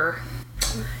thunder.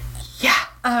 Yeah.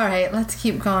 All right, let's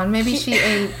keep going. Maybe she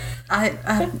ate.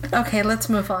 Okay, let's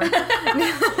move on.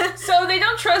 So they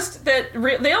don't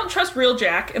trust real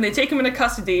Jack, and they take him into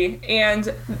custody.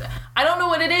 And I don't know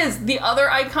what it is. The other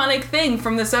iconic thing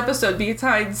from this episode,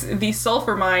 besides the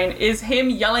sulfur mine, is him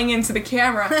yelling into the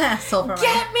camera, "Sulfur mine,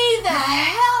 get me the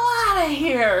hell out of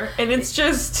here!" And it's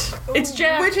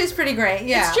Jack, which is pretty great.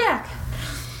 Yeah, it's Jack.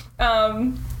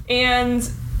 And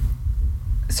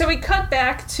so we cut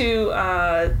back to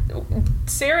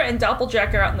Sarah and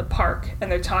Doppeljack are out in the park,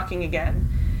 and they're talking again.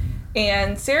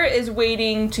 And Sarah is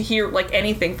waiting to hear,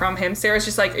 anything from him. Sarah's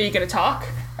just like, are you going to talk?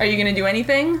 Are you going to do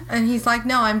anything? And he's like,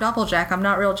 no, I'm Doppeljack. I'm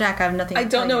not real Jack. I have nothing to I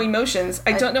don't know emotions.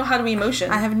 I don't know how to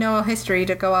emotion. I have no history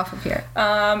to go off of here.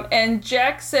 And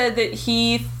Jack said that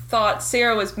he thought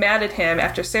Sarah was mad at him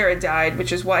after Sarah died,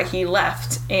 which is why he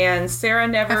left. And Sarah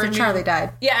never After Charlie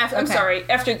died. Yeah, I'm sorry.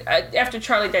 After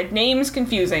Charlie died. Name's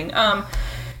confusing.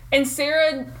 And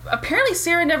Sarah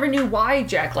never knew why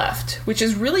Jack left, which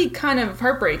is really kind of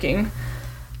heartbreaking.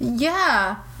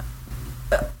 Yeah.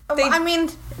 I mean,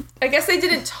 I guess they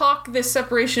didn't talk this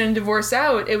separation and divorce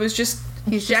out. It was just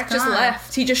Jack just gone.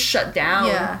 left. He just shut down.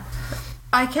 Yeah.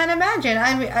 I can't imagine.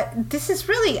 I mean, this is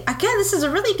a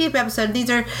really deep episode. These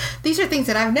are things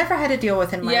that I've never had to deal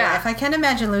with in my life. I can't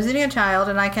imagine losing a child,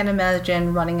 and I can't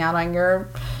imagine running out on your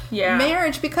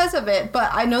marriage because of it. But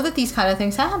I know that these kind of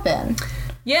things happen.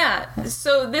 Yeah.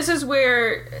 So this is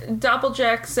where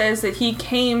Doppeljack says that he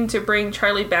came to bring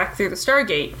Charlie back through the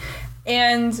Stargate,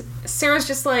 and Sarah's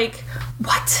just like,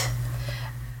 what?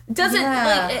 Doesn't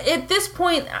like at this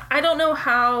point I don't know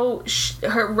how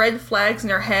her red flags in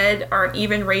her head aren't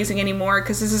even raising anymore,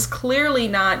 because this is clearly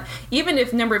not, even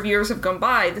if a number of years have gone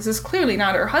by, this is clearly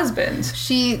not her husband.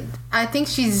 I think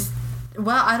she's,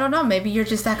 well, I don't know, maybe you're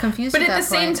just that confused. But at the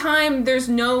same time, there's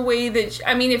no way that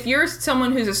I mean, if you're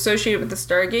someone who's associated with the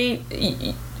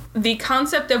Stargate, the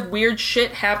concept of weird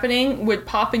shit happening would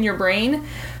pop in your brain.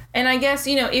 And I guess,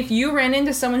 you know, if you ran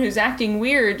into someone who's acting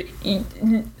weird,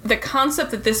 the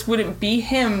concept that this wouldn't be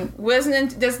him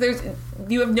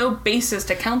you have no basis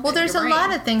to count. Well, there's a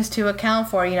lot of things to account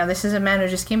for. You know, this is a man who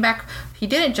just came back. He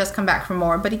didn't just come back from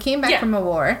war, but he came back from a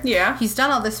war. Yeah. He's done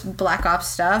all this Black Ops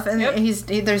stuff, and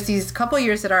there's these couple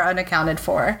years that are unaccounted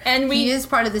for. And he is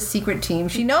part of the secret team.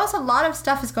 She knows a lot of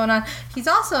stuff is going on. He's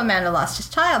also a man who lost his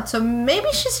child, so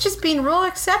maybe she's just being real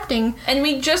accepting. And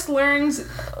we just learned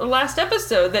last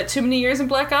episode that too many years in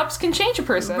Black Ops can change a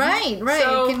person. Right.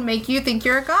 So, it can make you think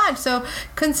you're a god. So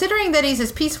considering that he's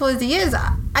as peaceful as he is,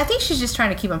 I think she's just trying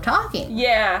to keep him talking.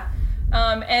 Yeah.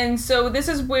 And so this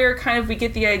is where kind of we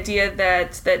get the idea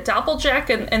that Doppeljack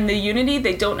and the Unity,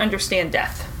 they don't understand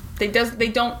death. They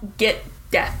don't get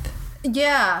death.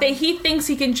 Yeah. He thinks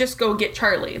he can just go get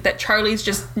Charlie. That Charlie's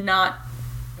just not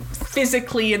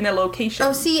physically in the location.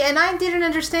 Oh, see, and I didn't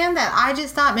understand that. I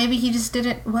just thought maybe he just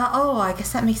didn't. Well, I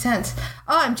guess that makes sense.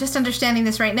 Oh, I'm just understanding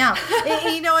this right now.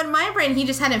 You know, in my brain, he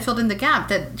just hadn't filled in the gap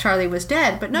that Charlie was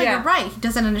dead. But no, you're right. He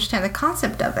doesn't understand the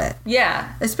concept of it.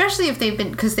 Yeah. Especially if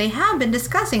because they have been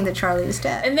discussing that Charlie is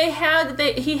dead. And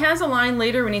he has a line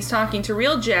later when he's talking to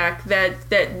Real Jack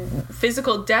that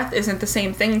physical death isn't the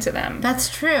same thing to them. That's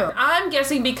true. I'm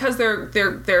guessing because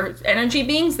they're energy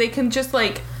beings, they can just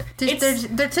like. To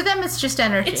them, it's just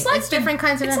energy. It's different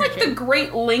kinds of energy. It's like the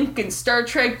Great Link in Star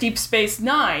Trek Deep Space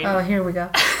Nine. Oh, here we go.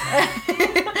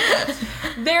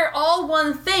 They're all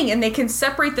one thing, and they can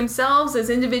separate themselves as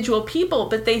individual people,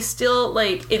 but they still,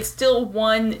 like, it's still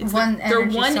one. They're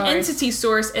one entity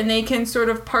source, and they can sort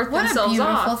of part themselves off. What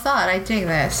a beautiful thought. I dig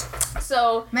this.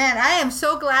 So, man, I am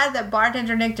so glad that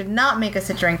Bartender Nick did not make us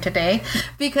a drink today,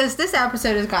 because this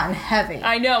episode has gotten heavy.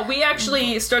 I know. We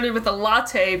actually started with a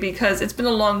latte because it's been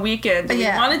a long weekend. And we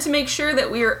wanted to make sure that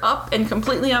we are up and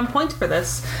completely on point for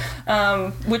this,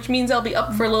 which means I'll be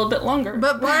up for a little bit longer.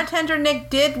 But Bartender Nick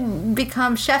did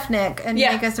become Chef Nick and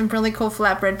make us some really cool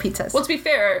flatbread pizzas. Well, to be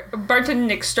fair, Bartender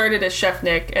Nick started as Chef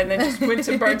Nick and then just went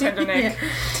to Bartender Nick.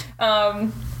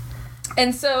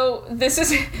 And so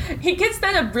he gets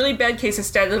then a really bad case of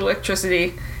static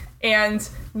electricity. And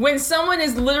when someone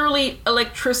is literally,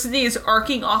 electricity is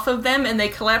arcing off of them and they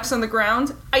collapse on the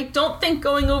ground, I don't think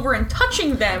going over and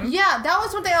touching them. Yeah, that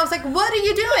was one thing. I was like, what are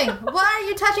you doing? Why are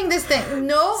you touching this thing?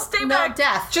 No, stay back.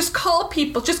 Death. Just call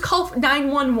people. Just call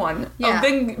 911.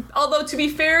 Yeah. Although, to be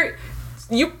fair,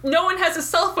 no one has a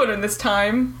cell phone in this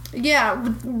time. Yeah,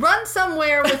 run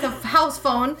somewhere with a house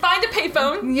phone. Find a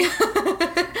payphone. Yeah.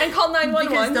 And call 911.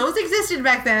 Because those existed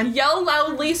back then. Yell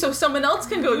loudly so someone else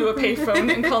can go to a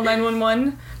payphone and call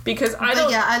 911. Because I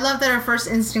love that our first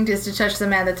instinct is to touch the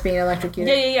man that's being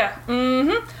electrocuted. Yeah.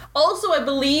 Mm-hmm. Also, I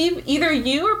believe either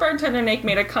you or Bartender Nick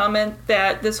made a comment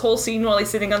that this whole scene while he's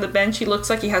sitting on the bench, he looks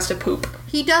like he has to poop.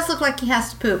 He does look like he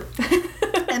has to poop.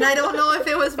 And I don't know if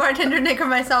it was Bartender Nick or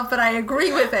myself, but I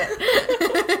agree with it.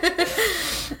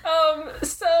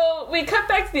 So we cut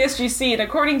back to the SGC, and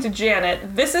according to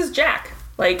Janet, this is Jack.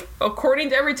 Like, according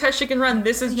to every test she can run,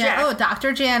 this is Jack. Oh,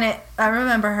 Dr. Janet. I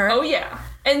remember her. Oh, yeah.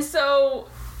 And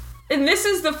this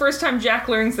is the first time Jack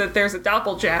learns that there's a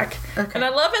Doppeljack. Okay. And I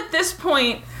love at this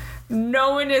point,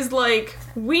 no one is like,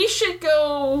 we should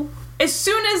go. As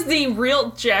soon as the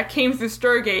real Jack came through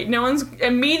Stargate, no one's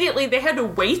immediately, they had to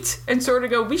wait and sort of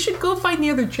go, we should go find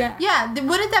the other Jack. Yeah,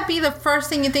 wouldn't that be the first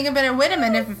thing you think about it? Wait a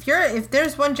minute, if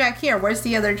there's one Jack here, where's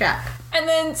the other Jack? And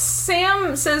then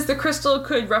Sam says the crystal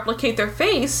could replicate their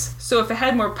face, so if it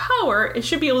had more power, it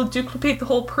should be able to duplicate the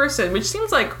whole person, which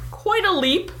seems like quite a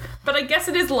leap. But I guess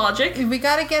it is logic. We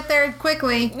gotta get there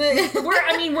quickly.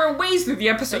 We're ways through the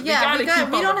episode. Yeah, we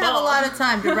don't have a lot of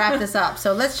time to wrap this up,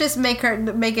 so let's just make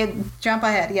it jump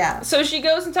ahead. Yeah. So she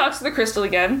goes and talks to the crystal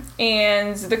again,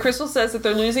 and the crystal says that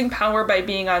they're losing power by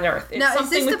being on Earth. It's now,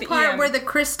 is this the part EM. where the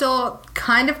crystal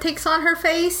kind of takes on her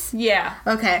face? Yeah.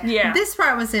 Okay. Yeah. This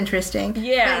part was interesting.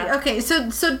 Yeah. Right, okay. So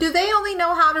do they only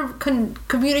know how to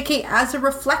communicate as a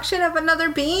reflection of another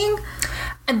being?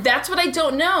 And that's what I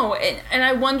don't know. And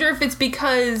I wonder if it's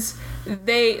because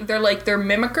they're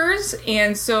mimickers,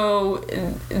 and so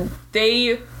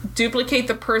they duplicate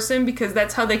the person because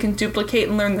that's how they can duplicate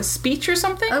and learn the speech or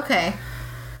something. Okay.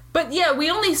 But yeah, we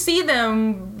only see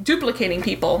them duplicating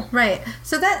people. Right.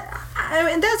 So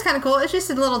that's kind of cool. It's just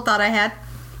a little thought I had.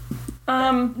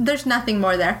 There's nothing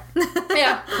more there.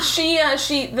 Yeah.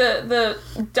 The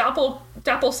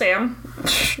Doppel Sam,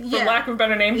 for lack of a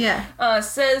better name,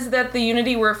 says that the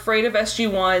Unity were afraid of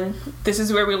SG-1. This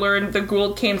is where we learned the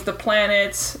Goa'uld came to the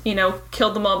planet,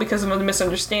 killed them all because of a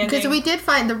misunderstanding. Because we did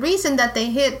find the reason that they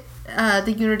hit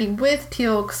the Unity with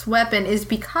Teal'c's weapon is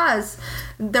because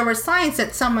there were signs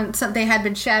that they had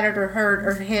been shattered or hurt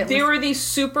or hit. They were these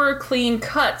super clean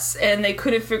cuts, and they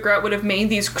couldn't figure out what have made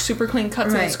these super clean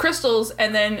cuts in these crystals.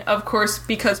 And then, of course,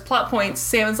 because plot points,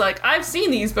 Sam's like, I've seen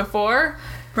these before.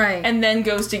 Right. And then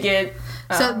goes to get...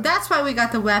 so that's why we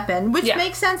got the weapon, which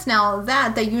makes sense now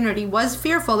that the Unity was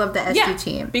fearful of the SG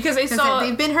team. Because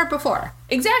they've been hurt before.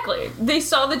 Exactly. They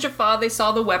saw the Jaffa, they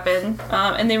saw the weapon,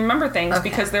 and they remember things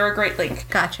because they're a great link.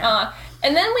 Gotcha.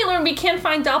 And then we learn we can't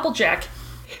find Doppeljack.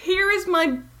 Here is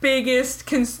my biggest...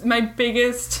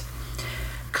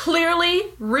 Clearly,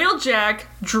 real Jack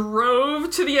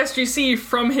drove to the SGC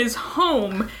from his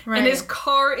home, and his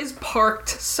car is parked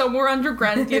somewhere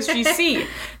underground at the SGC.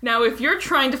 Now, if you're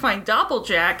trying to find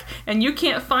Doppeljack, and you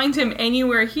can't find him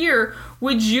anywhere here,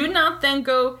 would you not then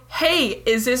go, hey,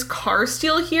 is his car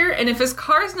still here? And if his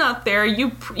car's not there,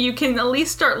 you can at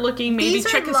least start looking, maybe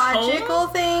check his home. These are logical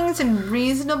things and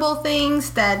reasonable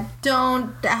things that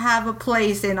don't have a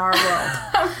place in our world.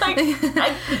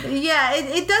 Yeah,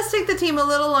 it does take the team a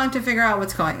little long to figure out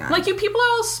what's going on. Like, you people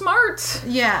are all smart.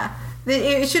 Yeah.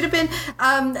 It should have been...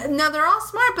 now, they're all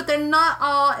smart, but they're not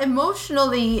all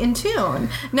emotionally in tune.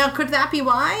 Now, could that be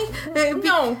why?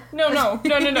 No.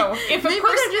 If maybe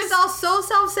they're just all so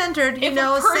self-centered. Sam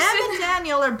and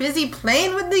Daniel are busy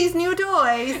playing with these new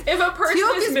toys. If a person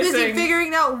is missing... busy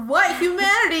figuring out what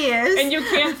humanity is. And you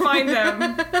can't find them.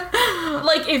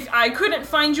 Like, if I couldn't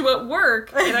find you at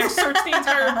work, and I searched the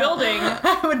entire building...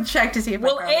 I would check to see if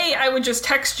I would just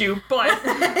text you, but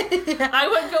I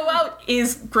would go out,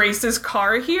 is Grace's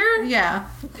car here? Yeah.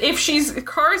 If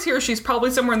car is here, she's probably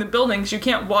somewhere in the building because you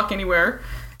can't walk anywhere.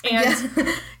 And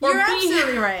you're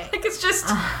absolutely right. Like, it's just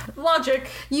logic.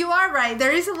 You are right.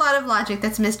 There is a lot of logic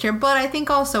that's missed here, but I think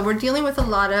also we're dealing with a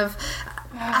lot of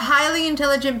highly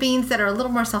intelligent beings that are a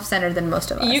little more self-centered than most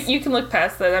of us. You can look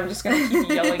past that. I'm just going to keep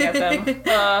yelling at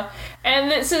them.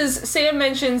 And Sam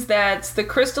mentions that the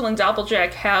crystal and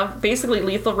Doppeljack have basically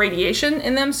lethal radiation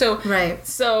in them. So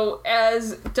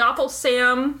as Doppel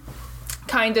Sam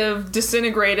kind of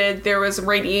disintegrated, there was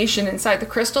radiation inside the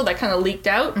crystal that kind of leaked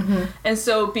out. Mm-hmm. And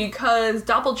so because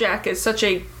Doppeljack is such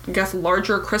a, I guess,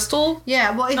 larger crystal.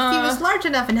 Yeah, well, if he was large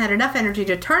enough and had enough energy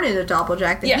to turn into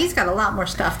Doppeljack, then he's got a lot more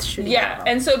stuff to shoot. Yeah,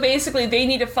 and so basically they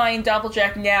need to find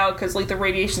Doppeljack now because the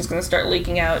radiation's going to start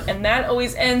leaking out, and that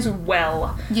always ends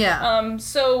well. Yeah.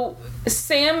 So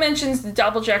Sam mentions that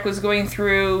Doppeljack was going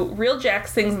through real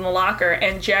Jack's things in the locker,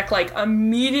 and Jack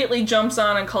immediately jumps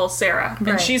on and calls Sarah,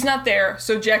 and she's not there,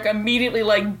 so Jack immediately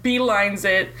beelines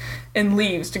it and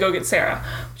leaves to go get Sarah,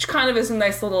 which kind of is a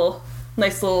nice little.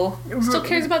 Still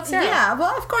cares about Sarah. Yeah,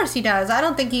 well, of course he does. I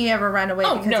don't think he ever ran away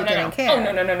because he didn't care. Oh,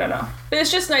 no. But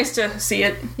it's just nice to see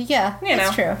it. Yeah,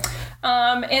 that's true.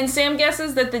 And Sam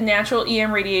guesses that the natural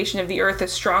EM radiation of the Earth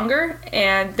is stronger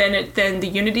than the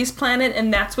Unity's planet,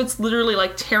 and that's what's literally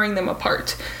tearing them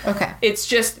apart. Okay. It's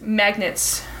just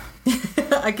magnets.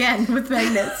 Again, with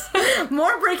magnets.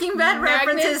 More Breaking Bad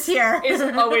references here. Is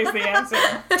always the answer.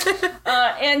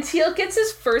 And Teal'c gets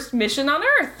his first mission on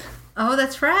Earth. Oh,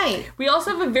 that's right. We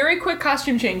also have a very quick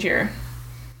costume change here.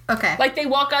 Okay. They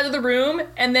walk out of the room,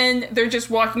 and then they're just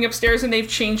walking upstairs, and they've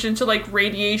changed into,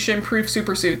 radiation-proof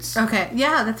super suits. Okay.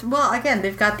 Yeah, again,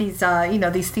 they've got these,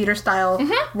 these theater-style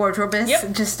wardrobes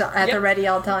just at the ready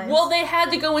all times. Well, they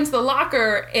had to go into the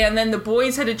locker, and then the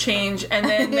boys had to change, and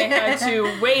then they had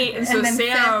to wait, and so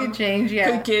Sam could change,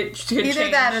 could Either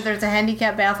change. that, or there's a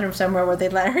handicapped bathroom somewhere where they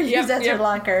let her use that as her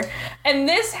locker. And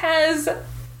this has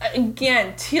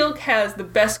again, Teal'c has the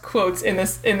best quotes in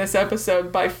this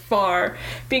episode by far,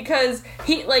 because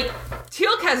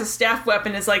Teal'c has a staff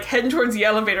weapon, is like heading towards the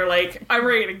elevator, like, I'm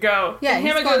ready to go. Yeah, and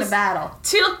he's going to battle.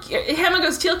 Hammond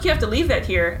goes, Teal'c, you have to leave that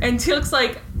here. And Teal'c's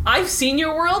like, I've seen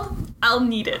your world. I'll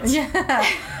need it. Yeah.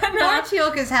 Poor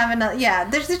Teal'c is having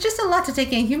there's just a lot to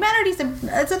take in. Humanity's a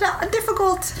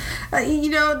difficult,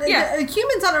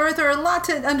 humans on Earth are a lot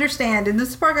to understand, and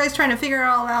this poor guy's trying to figure it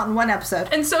all out in one episode.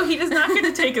 And so he does not get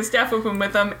to take a staff weapon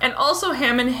with him, and also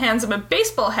Hammond hands him a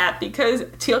baseball hat because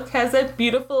Teal'c has that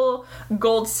beautiful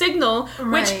gold signal,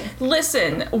 which,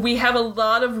 listen, we have a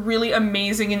lot of really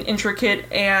amazing and intricate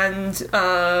and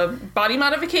body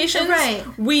modifications. Right.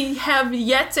 We have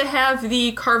yet to have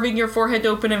the carving your forehead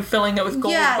open and filling it with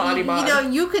gold body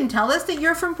mod. You can tell us that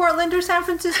you're from Portland or San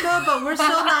Francisco, but we're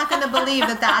still not going to believe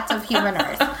that that's of human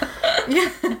Earth.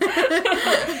 Yeah.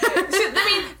 I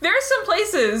mean, there's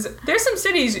some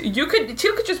cities you could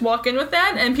just walk in with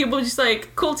that and people just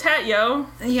like, cool tat, yo.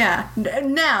 Yeah.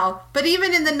 Now, but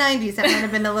even in the 90s, that might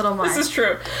have been a little much. This is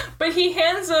true. But he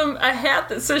hands him a hat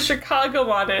that says Chicago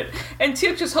on it, and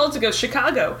Teal'c just holds it and goes,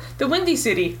 Chicago, the Windy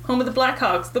City, home of the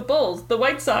Blackhawks, the Bulls, the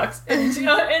White Sox,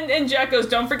 and Jack goes,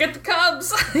 don't forget the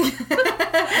Cubs.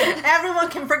 Everyone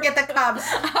can forget the Cubs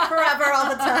forever, all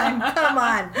the time. Come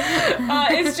on.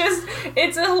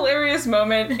 It's a hilarious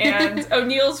moment, and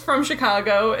O'Neill's from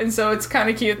Chicago, and so it's kind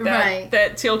of cute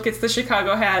that Teal'c gets the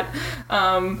Chicago hat.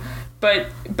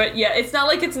 But yeah, it's not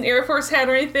like it's an Air Force hat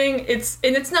or anything. It's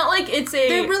not like it's a...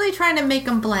 They're really trying to make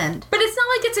them blend. But it's not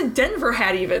like it's a Denver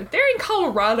hat even. They're in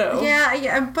Colorado.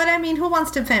 Yeah, but I mean, who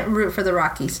wants to root for the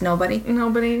Rockies? Nobody.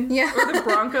 Yeah. Or the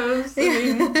Broncos.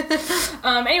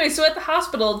 Anyway, so at the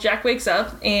hospital, Jack wakes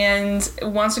up and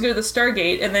wants to go to the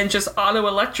Stargate and then just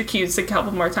auto-electrocutes a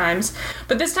couple more times.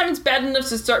 But this time it's bad enough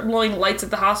to start blowing lights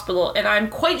at the hospital, and I'm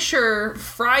quite sure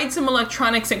fried some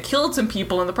electronics and killed some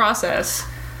people in the process.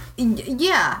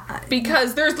 Yeah.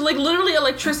 Because there's like literally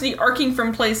electricity arcing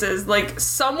from places. Like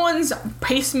someone's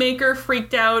pacemaker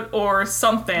freaked out or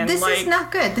something. This is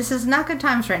not good. This is not good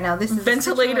times right now. This is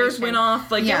ventilators went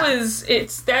off. Like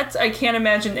that I can't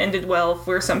imagine ended well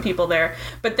for some people there.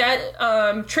 But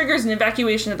that triggers an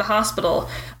evacuation at the hospital.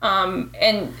 And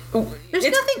there's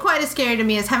nothing quite as scary to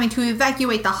me as having to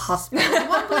evacuate the hospital.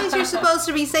 One place you're supposed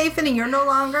to be safe in and you're no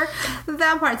longer.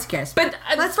 That part scares me. But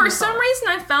for some reason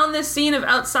I found this scene of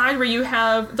outside where you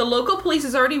have the local police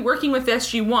is already working with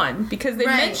SG-1 because they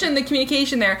mentioned the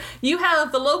communication there. You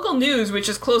have the local news, which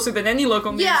is closer than any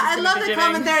local news. Yeah, I love the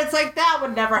comment there. It's like, that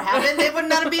would never happen. They would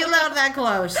not be allowed that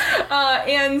close.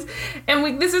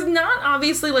 This is not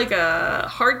obviously like a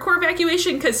hardcore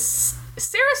evacuation because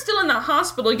Sarah's still in the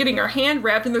hospital getting her hand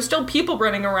wrapped and there's still people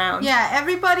running around. Yeah,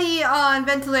 everybody on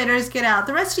ventilators get out.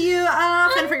 The rest of you,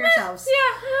 fend for yourselves.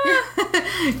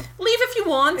 Yeah. Leave if you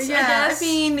want, I guess. I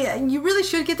mean, you really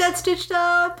should get that stitched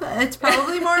up. It's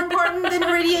probably more important than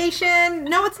radiation.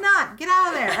 No, it's not. Get out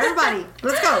of there. Everybody,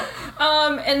 let's go.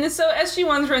 And so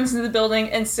SG-1 runs into the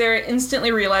building and Sarah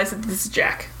instantly realizes that this is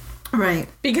Jack. Right.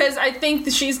 Because I think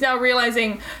that she's now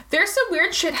realizing there's some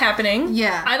weird shit happening.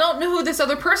 Yeah. I don't know who this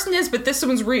other person is, but this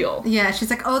one's real. Yeah, she's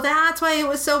like, oh, that's why it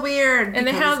was so weird. And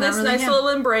they have this nice little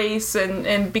embrace,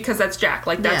 and because that's Jack.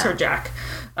 Like, that's her Jack.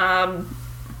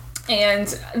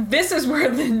 And this is where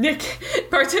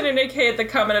bartender Nick had the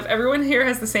comment of, everyone here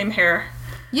has the same hair.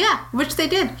 Yeah, which they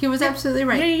did. He was absolutely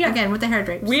right. Yeah. Again, with the hair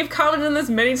drapes. We've commented on this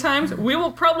many times. We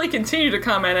will probably continue to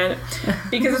comment on it.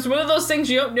 Because it's one of those things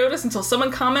you don't notice until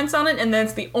someone comments on it, and then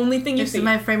it's the only thing you see.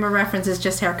 My frame of reference is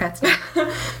just haircuts.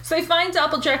 So they find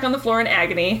Doppeljack on the floor in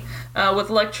agony, with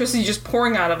electricity just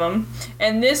pouring out of him.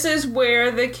 And this is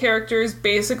where the character is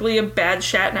basically a bad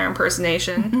Shatner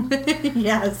impersonation.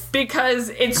 Yes. Because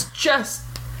it's just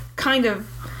kind of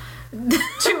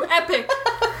too epic.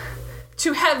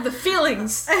 To have the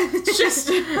feelings. It's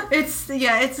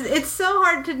so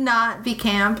hard to not be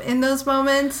camp in those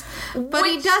moments. But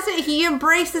he does it. He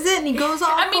embraces it and he goes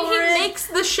all he makes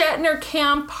the Shatner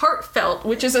camp heartfelt,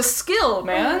 which is a skill,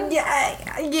 man.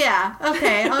 Yeah.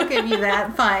 Okay, I'll give you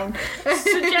that. Fine.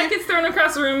 So Jack gets thrown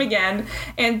across the room again,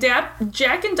 and Jack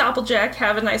and Doppeljack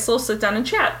have a nice little sit down and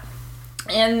chat.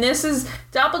 And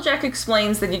Doppeljack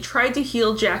explains that he tried to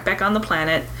heal Jack back on the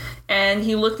planet, and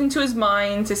he looked into his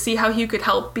mind to see how he could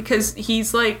help because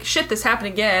he's like, shit, this happened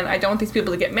again. I don't want these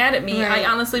people to get mad at me. Right. I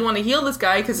honestly want to heal this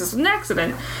guy because this was an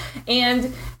accident.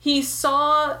 And he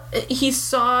saw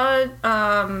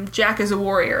Jack as a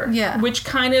warrior, which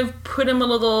kind of put him a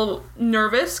little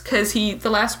nervous because the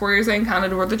last warriors I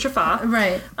encountered were the Jaffa.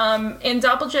 Right. And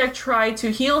Doppeljack tried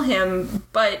to heal him,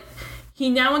 but he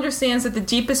now understands that the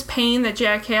deepest pain that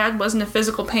Jack had wasn't a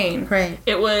physical pain. Right.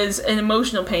 It was an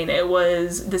emotional pain. It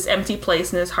was this empty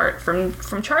place in his heart from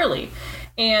Charlie.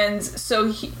 And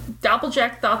so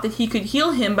Doppeljack thought that he could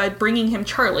heal him by bringing him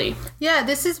Charlie. Yeah,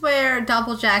 this is where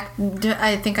Doppeljack,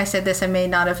 I think I said this, I may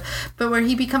not have, but where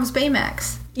he becomes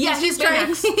Baymax. Yeah, he's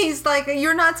Baymax. He's like,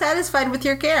 you're not satisfied with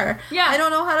your care. Yeah. I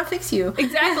don't know how to fix you.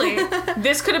 Exactly.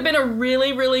 This could have been a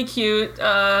really, really cute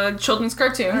children's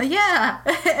cartoon. Yeah,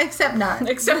 except not.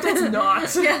 Except it's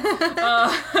not.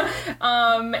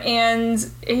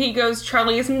 And he goes,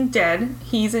 Charlie isn't dead.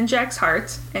 He's in Jack's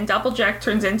heart. And Doppeljack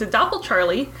turns into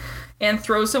Doppel-Charlie and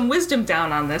throws some wisdom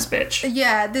down on this bitch.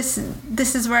 Yeah, this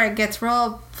is where it gets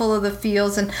real full of the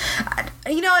feels. And,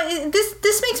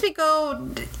 this makes me go...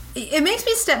 It makes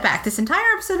me step back. This entire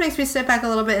episode makes me step back a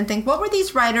little bit and think, what were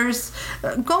these writers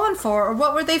going for? Or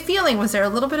what were they feeling? Was there a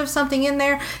little bit of something in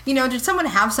there? Did someone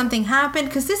have something happen?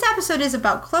 Because this episode is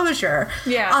about closure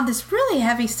on this really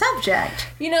heavy subject.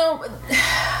 I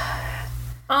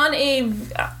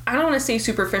don't want to say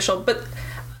superficial, but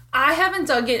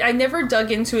I never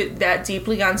dug into it that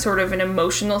deeply on sort of an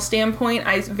emotional standpoint.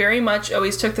 I very much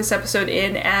always took this episode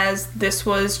in as this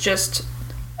was just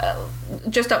a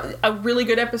really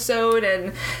good episode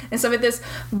and stuff like this,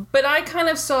 but I kind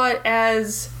of saw it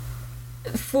as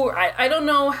I don't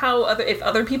know if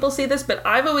other people see this, but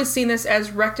I've always seen this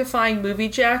as rectifying movie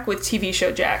Jack with TV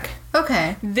show Jack.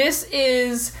 Okay. This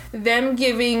is them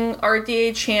giving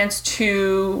RDA a chance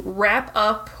to wrap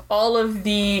up all of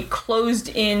the closed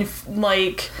in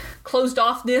closed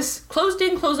offness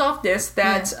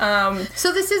that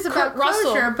so this is about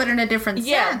closure, but in a different sense.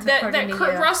 Yeah, that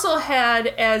Kurt Russell had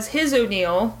as his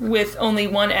O'Neill with only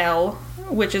one L,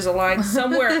 which is a line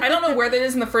somewhere. I don't know where that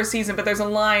is in the first season, but there's a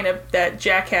line that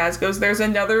Jack has. Goes, there's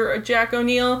another Jack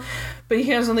O'Neill, but he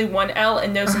has only one L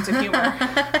and no sense of humor.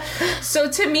 So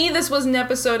to me, this was an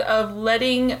episode of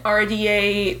letting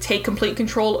RDA take complete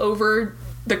control over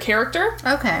the character.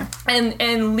 Okay.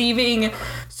 And leaving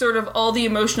sort of all the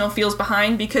emotional feels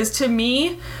behind, because to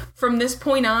me, from this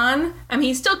point on,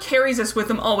 he still carries us with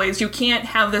him always. You can't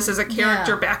have this as a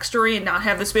character backstory and not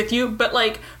have this with you.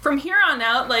 But, from here on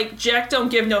out, Jack don't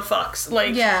give no fucks.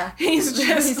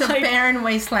 He's a barren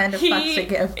wasteland of fucks to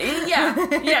give.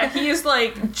 Yeah. He is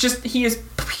he is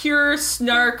pure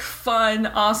snark, fun,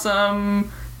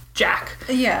 awesome Jack.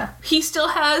 Yeah. He still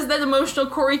has that emotional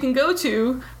core he can go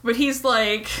to, but he's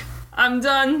like, I'm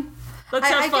done. Let's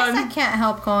have fun. I guess I can't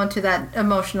help going to that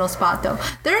emotional spot, though.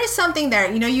 There is something there.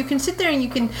 You can sit there and you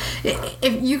can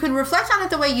reflect on it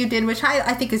the way you did, which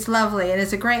I think is lovely and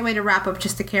is a great way to wrap up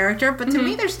just the character. But to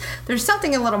me, there's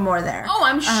something a little more there. Oh,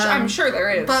 I'm sure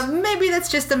there is. But maybe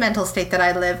that's just the mental state that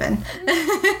I live in.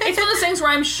 It's one of those things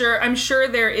where I'm sure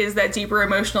there is that deeper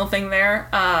emotional thing there.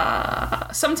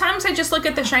 Sometimes I just look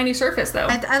at the shiny surface, though.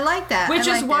 I like that. Which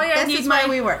is why I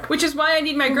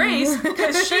need my Grace,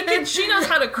 because she knows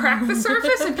how to crack the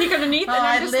surface and peek underneath. Oh, and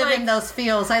I live in those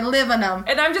feels. I live in them.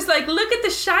 And I'm just like, look at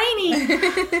the shiny.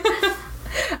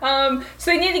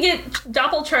 So they need to get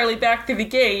Doppel-Charlie back through the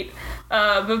gate.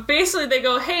 But basically they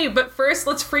go, hey, but first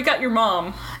let's freak out your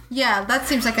mom. Yeah, that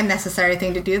seems like a necessary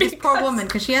thing to do. This poor woman,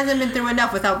 because she hasn't been through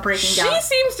enough without breaking down. She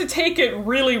seems to take it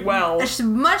really well. She's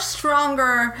much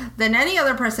stronger than any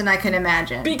other person I can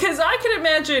imagine. Because I can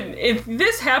imagine if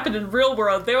this happened in real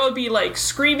world, there would be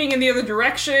screaming in the other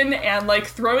direction and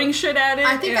throwing shit at it.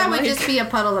 I think I would just be a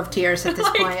puddle of tears at this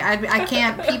point. I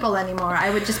can't people anymore.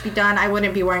 I would just be done. I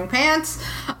wouldn't be wearing pants.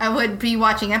 I would be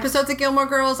watching episodes of Gilmore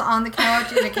Girls on the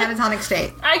couch in a catatonic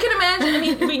state. I can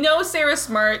imagine. We know Sarah's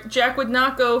smart. Jack would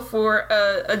not go for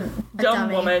a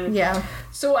dumb woman. Yeah.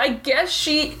 So I guess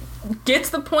she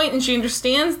gets the point and she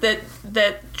understands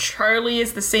that Charlie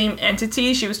is the same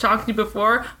entity she was talking to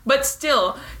before, but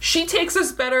still, she takes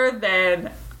us better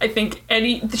than I think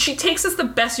she takes us the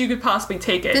best you could possibly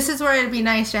take it. This is where it'd be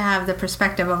nice to have the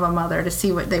perspective of a mother to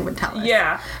see what they would tell us.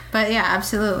 Yeah. But yeah,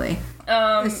 absolutely.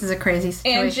 This is a crazy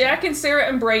situation. And Jack and Sarah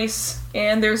embrace,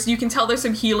 and you can tell there's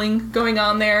some healing going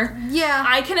on there. Yeah.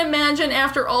 I can imagine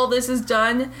after all this is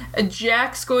done,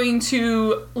 Jack's going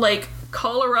to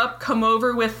call her up, come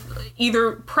over with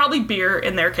probably beer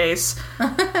in their case,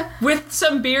 with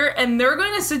some beer, and they're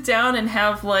going to sit down and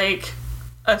have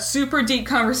a super deep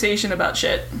conversation about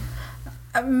shit.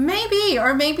 Maybe,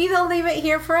 or maybe they'll leave it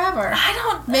here forever. I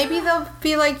don't know. Maybe they'll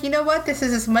be like, you know what, this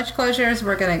is as much closure as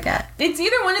we're gonna get. It's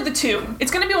either one of the two.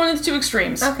 It's gonna be one of the two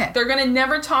extremes. Okay. They're gonna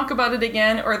never talk about it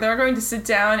again, or they're going to sit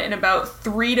down in about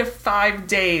 3 to 5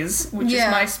 days, which is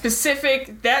my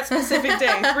specific day,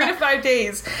 3 to 5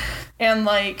 days, and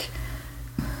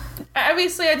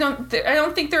obviously I don't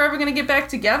think they're ever going to get back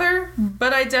together,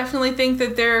 but I definitely think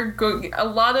that a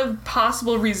lot of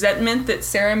possible resentment that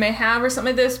Sarah may have or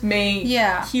something like this may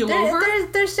heal over.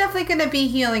 There's definitely going to be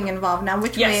healing involved. Now,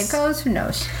 which way it goes, who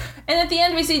knows? And at the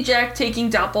end, we see Jack taking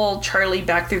Doppel Charlie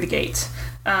back through the gate.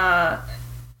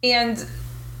 And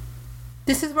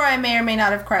this is where I may or may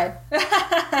not have cried.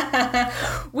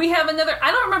 We have another...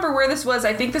 I don't remember where this was.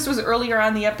 I think this was earlier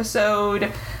on the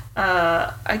episode.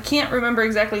 I can't remember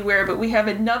exactly where, but we have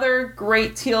another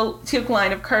great Teal'c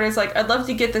line of Carter's like, I'd love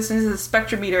to get this into the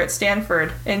spectrometer at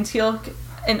Stanford. And Teal'c,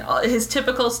 in his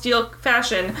typical Teal'c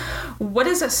fashion, what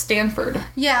is a Stanford?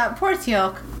 Yeah, poor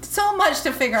Teal'c. So much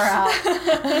to figure out.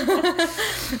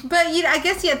 But I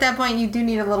guess at that point you do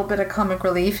need a little bit of comic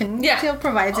relief, and Teal'c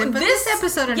provides it. But this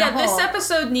episode in a whole... this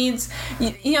episode needs...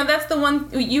 that's the one...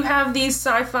 You have these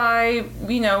sci-fi,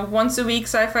 once a week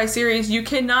sci-fi series. You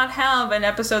cannot have an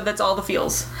episode that's all the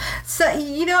feels. So,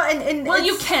 and well,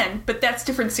 you can, but that's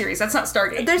different series. That's not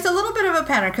Stargate. There's a little bit of a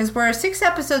pattern, because we're 6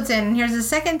 episodes in, and here's the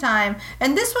second time,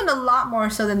 and this one a lot more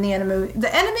so than the enemy.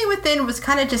 The Enemy Within was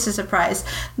kind of just a surprise.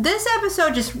 This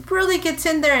episode just really gets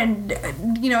in there and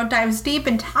dives deep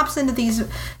and taps into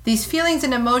these feelings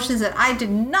and emotions that I did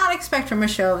not expect from a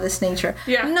show of this nature.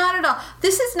 Yeah. Not at all.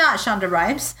 This is not Shonda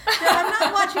Rhimes. I'm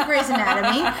not watching Grey's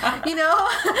Anatomy.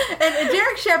 And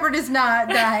Derek Shepherd is not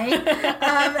dying.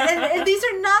 And these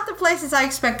are not the places I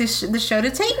expect the show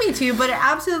to take me to, but it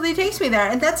absolutely takes me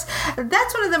there. And that's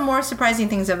one of the more surprising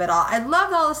things of it all. I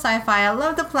love all the sci-fi. I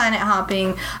love the planet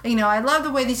hopping. I love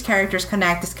the way these characters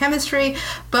connect, this chemistry.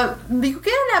 But you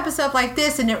get an episode like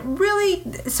this and it really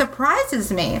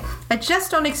surprises me. I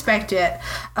just don't expect it.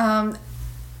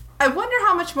 I wonder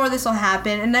how much more this will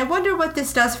happen, and I wonder what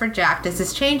this does for Jack. Does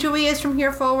this change who he is from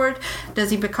here forward?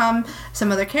 Does he become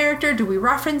some other character? Do we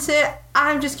reference it?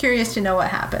 I'm just curious to know what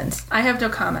happens. I have no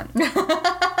comment. Of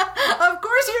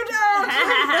course you don't!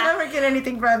 I never get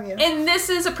anything from you. And this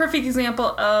is a perfect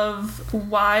example of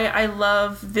why I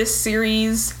love this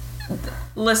series.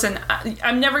 Listen,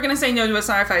 I'm never going to say no to a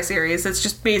sci-fi series. That's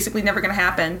just basically never going to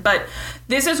happen. But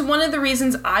this is one of the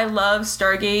reasons I love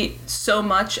Stargate so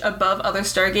much above other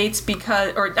Stargates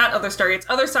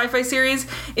other sci-fi series,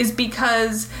 is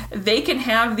because they can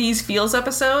have these feels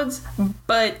episodes,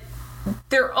 but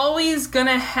they're always going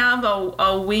to have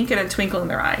a wink and a twinkle in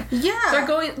their eye. Yeah.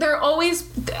 There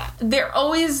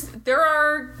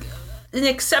are an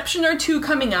exception or two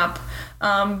coming up.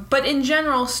 But in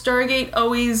general, Stargate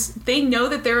they know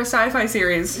that they're a sci-fi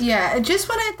series. Yeah, just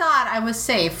when I thought I was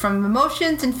safe from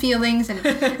emotions and feelings and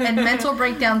mental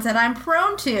breakdowns that I'm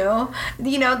prone to,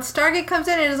 Stargate comes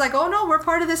in and is like, oh no, we're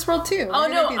part of this world too.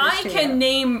 I'm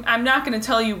not going to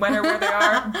tell you when or where they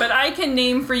are, but I can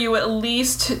name for you at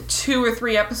least 2 or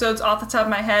 3 episodes off the top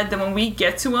of my head that when we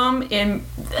get to them, and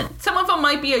some of them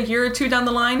might be a year or 2 down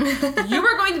the line, you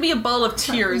are going to be a ball of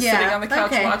tears sitting on the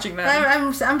couch watching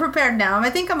them. I'm prepared now. I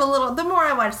think I'm the more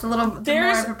I watch, the more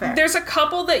I prepare. There's a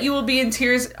couple that you will be in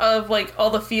tears of, like, all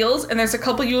the feels, and there's a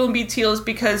couple you will be tears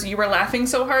because you were laughing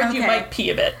so hard you might pee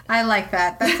a bit. I like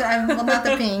that. Well, not the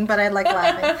peeing, but I like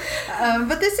laughing.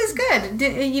 But this is good.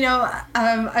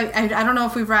 I don't know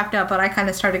if we've wrapped up, but I kind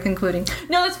of started concluding.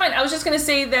 No, that's fine. I was just going to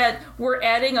say that we're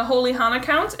adding a Holy Hana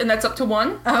count, and that's up to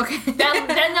 1. Okay.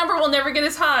 That number will never get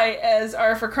as high as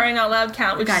our For Crying Out Loud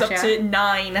count, which is up to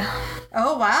 9.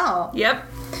 Oh, wow. Yep.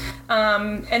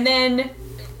 And then,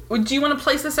 do you want to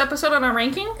place this episode on our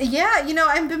ranking? Yeah,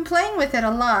 I've been playing with it a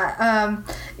lot.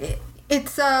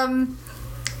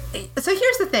 So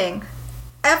here's the thing.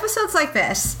 Episodes like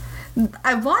this,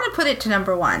 I want to put it to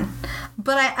number 1,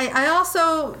 but I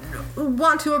also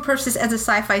want to approach this as a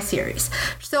sci-fi series.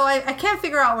 So I can't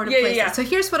figure out where to place it. So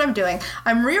here's what I'm doing.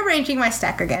 I'm rearranging my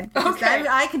stack again. Okay.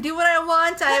 I can do what I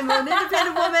want. I am an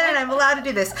independent woman and I'm allowed to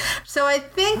do this. So I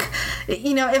think,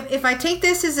 if I take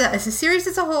this as a series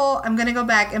as a whole, I'm going to go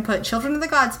back and put Children of the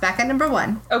Gods back at number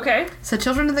 1. Okay. So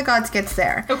Children of the Gods gets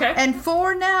there. Okay. And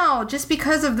for now, just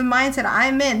because of the mindset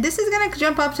I'm in, this is going to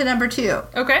jump up to number 2.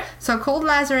 Okay. So Cold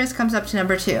Lazarus comes up to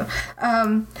number 2.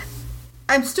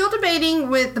 I'm still debating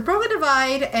with the Broken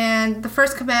Divide and the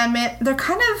First Commandment. They're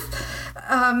kind of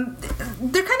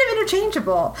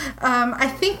interchangeable. I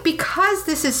think because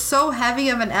this is so heavy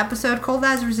of an episode, Cold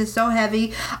Lazarus is so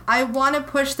heavy, I want to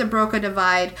push the Broken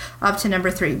Divide up to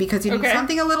number 3 because you need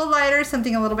something a little lighter,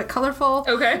 something a little bit colorful,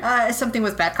 something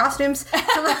with bad costumes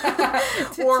to look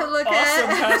at.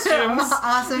 Costumes.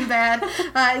 Awesome,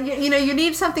 bad. You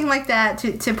need something like that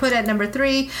to put at number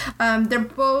 3. They're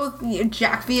both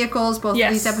Jack vehicles, both of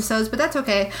these episodes, but that's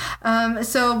okay.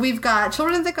 So we've got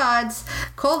Children of the Gods,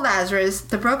 Cold Lazarus,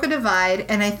 the Broken Divide,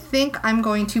 and I think I'm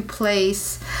going to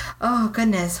place Oh,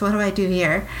 goodness. What do I do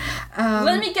here?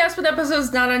 Let me guess what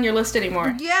episode's not on your list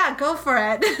anymore. Yeah, go for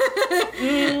it.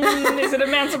 Is it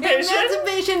Emancipation?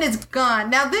 Emancipation is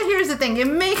gone. Now, here's the thing.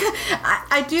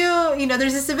 I do,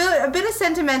 there's a bit of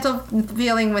sentimental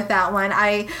feeling with that one.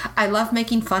 I love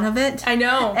making fun of it. I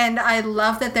know. And I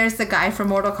love that there's the guy from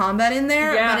Mortal Kombat in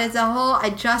there. Yeah. But as a whole,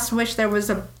 I just wish there was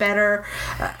a better...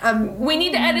 we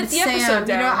need to edit the episode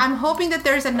down. I'm hoping that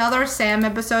there's another Sam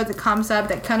episode that comes up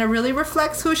that kind of really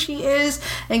reflects who she is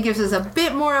and gives us a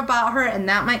bit more about her, and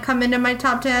that might come into my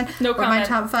top 10 no or comment. my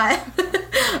top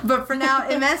 5. But for now,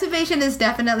 Emancipation is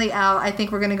definitely out. I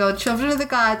think we're going to go Children of the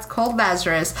Gods, Cold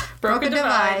Lazarus, Broken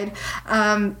Divide,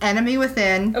 Enemy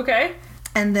Within. Okay.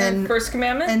 And then First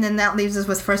Commandment? And then that leaves us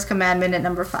with First Commandment at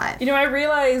number 5. I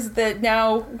realized that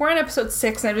now we're on episode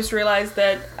 6, and I just realized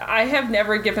that I have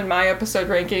never given my episode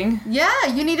ranking. Yeah,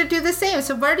 you need to do the same.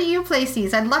 So where do you place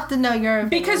these? I'd love to know your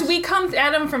opinion. Because we come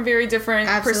at them from very different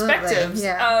perspectives.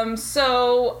 Yeah.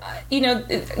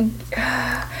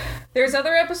 There's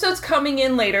other episodes coming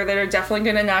in later that are definitely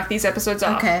going to knock these episodes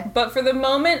off. Okay. But for the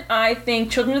moment, I think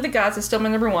Children of the Gods is still my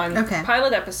number 1. Okay.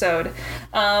 Pilot episode.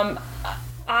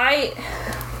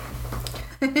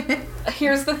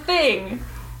 Here's the thing.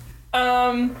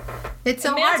 It's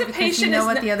so hard because you know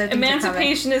what the other things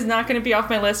Emancipation is not going to be off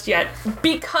my list yet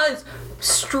because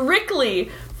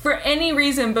strictly for any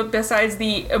reason but besides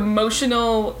the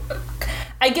emotional...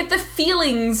 I get the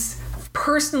feelings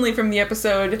personally from the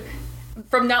episode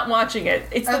from not watching it.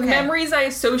 It's the memories I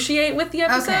associate with the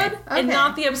episode and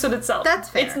not the episode itself. That's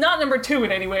fair. It's not number 2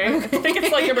 in any way. I think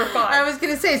it's like number 5. I was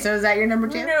going to say, so is that your number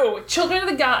 2? No. Children of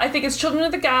the Gods. I think it's Children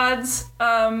of the Gods,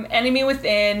 Enemy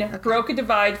Within, Broken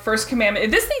Divide, First Commandment.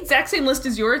 Is this the exact same list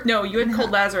as yours? No, you had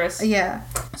Cold Lazarus. Yeah.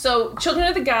 So, Children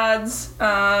of the Gods.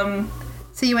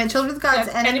 So you went Children of the Gods,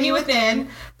 Enemy Within,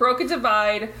 Broken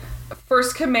Divide,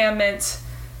 First Commandment.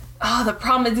 Oh, the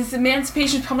problem is this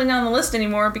Emancipation's probably not on the list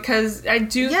anymore because I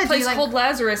do place Cold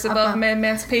Lazarus above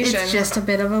Emancipation. It's just a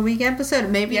bit of a weak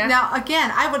episode, maybe. Yeah. Now,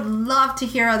 again, I would love to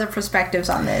hear other perspectives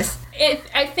on this.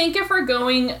 I think if we're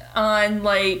going on,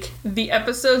 the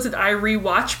episodes that I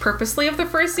rewatch purposely of the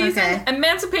first season,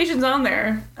 Emancipation's on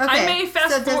there. Okay. I may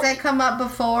fast forward. Does that come up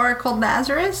before Cold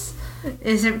Lazarus?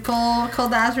 Is it pull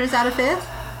Cold Lazarus out of 5th?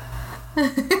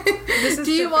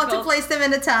 Do you want to place them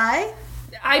in a tie?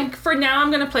 For now, I'm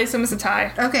going to place them as a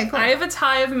tie. Okay, cool. I have a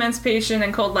tie of Emancipation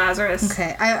and Cold Lazarus.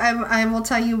 Okay, I will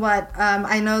tell you what.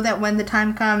 I know that when the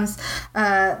time comes,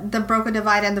 the Broken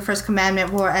Divide and the First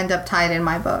Commandment will end up tied in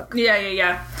my book.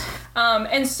 Yeah.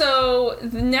 And so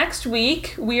next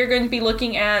week, we are going to be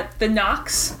looking at The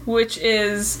Nox, which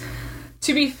is,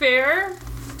 to be fair,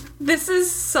 this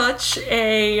is such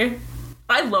a...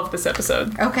 I love this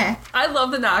episode. Okay. I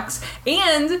love The Nox.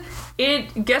 And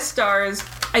it guest stars,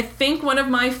 I think, one of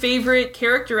my favorite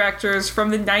character actors from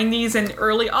the 90s and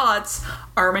early aughts,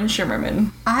 Armin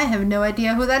Shimmerman. I have no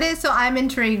idea who that is, so I'm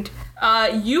intrigued.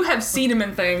 You have seen him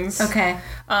in things. Okay.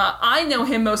 I know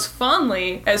him most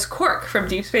fondly as Quark from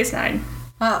Deep Space Nine.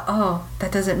 That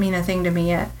doesn't mean a thing to me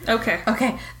yet.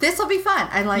 Okay. This will be fun.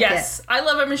 I like it. Yes. I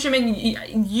love Armin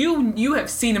Shimmerman. You have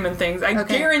seen him in things. I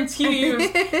guarantee you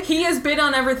he has been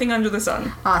on everything under the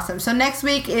sun. Awesome. So next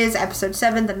week is episode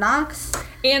 7, The Nox.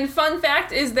 And fun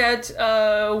fact is that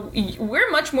we're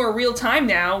much more real time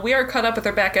now. We are caught up with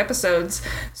our back episodes.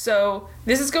 So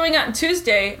this is going out on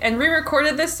Tuesday, and we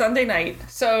recorded this Sunday night.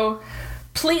 So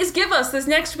please give us this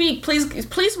next week.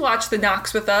 Please watch The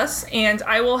Nox with us, and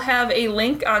I will have a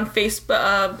link on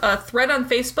Facebook, a thread on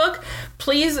Facebook.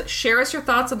 Please share us your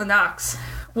thoughts on The Nox.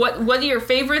 What are your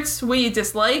favorites? What do you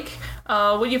dislike?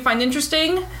 What do you find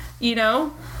interesting?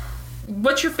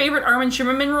 What's your favorite Armin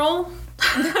Shimmerman role?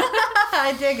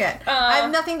 I dig it. I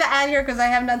have nothing to add here because I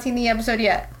have not seen the episode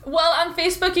yet. Well, on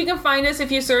Facebook you can find us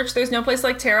if you search There's No Place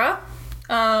Like Tara.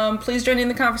 Please join in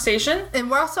the conversation. And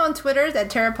we're also on Twitter at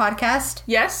Tara Podcast.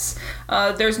 Yes.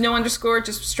 There's no underscore,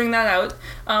 just string that out.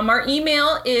 Our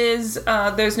email is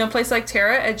there's no place like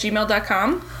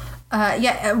Tara@gmail.com.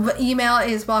 Email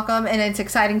is welcome, and it's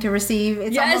exciting to receive.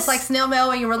 It's almost like snail mail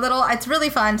when you were little. It's really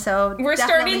fun. So we're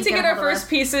starting to get our first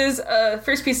pieces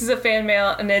of fan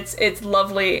mail, and it's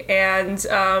lovely. And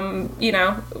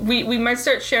we might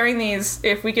start sharing these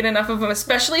if we get enough of them,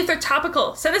 especially if they're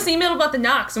topical. Send us an email about The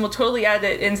Nox, and we'll totally add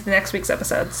it into the next week's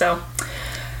episode. So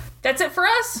that's it for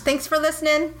us. Thanks for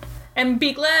listening. And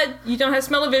be glad you don't have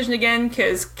smell-o-vision again,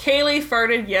 because Kaylee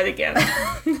farted yet again.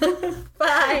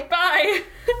 Bye. Bye.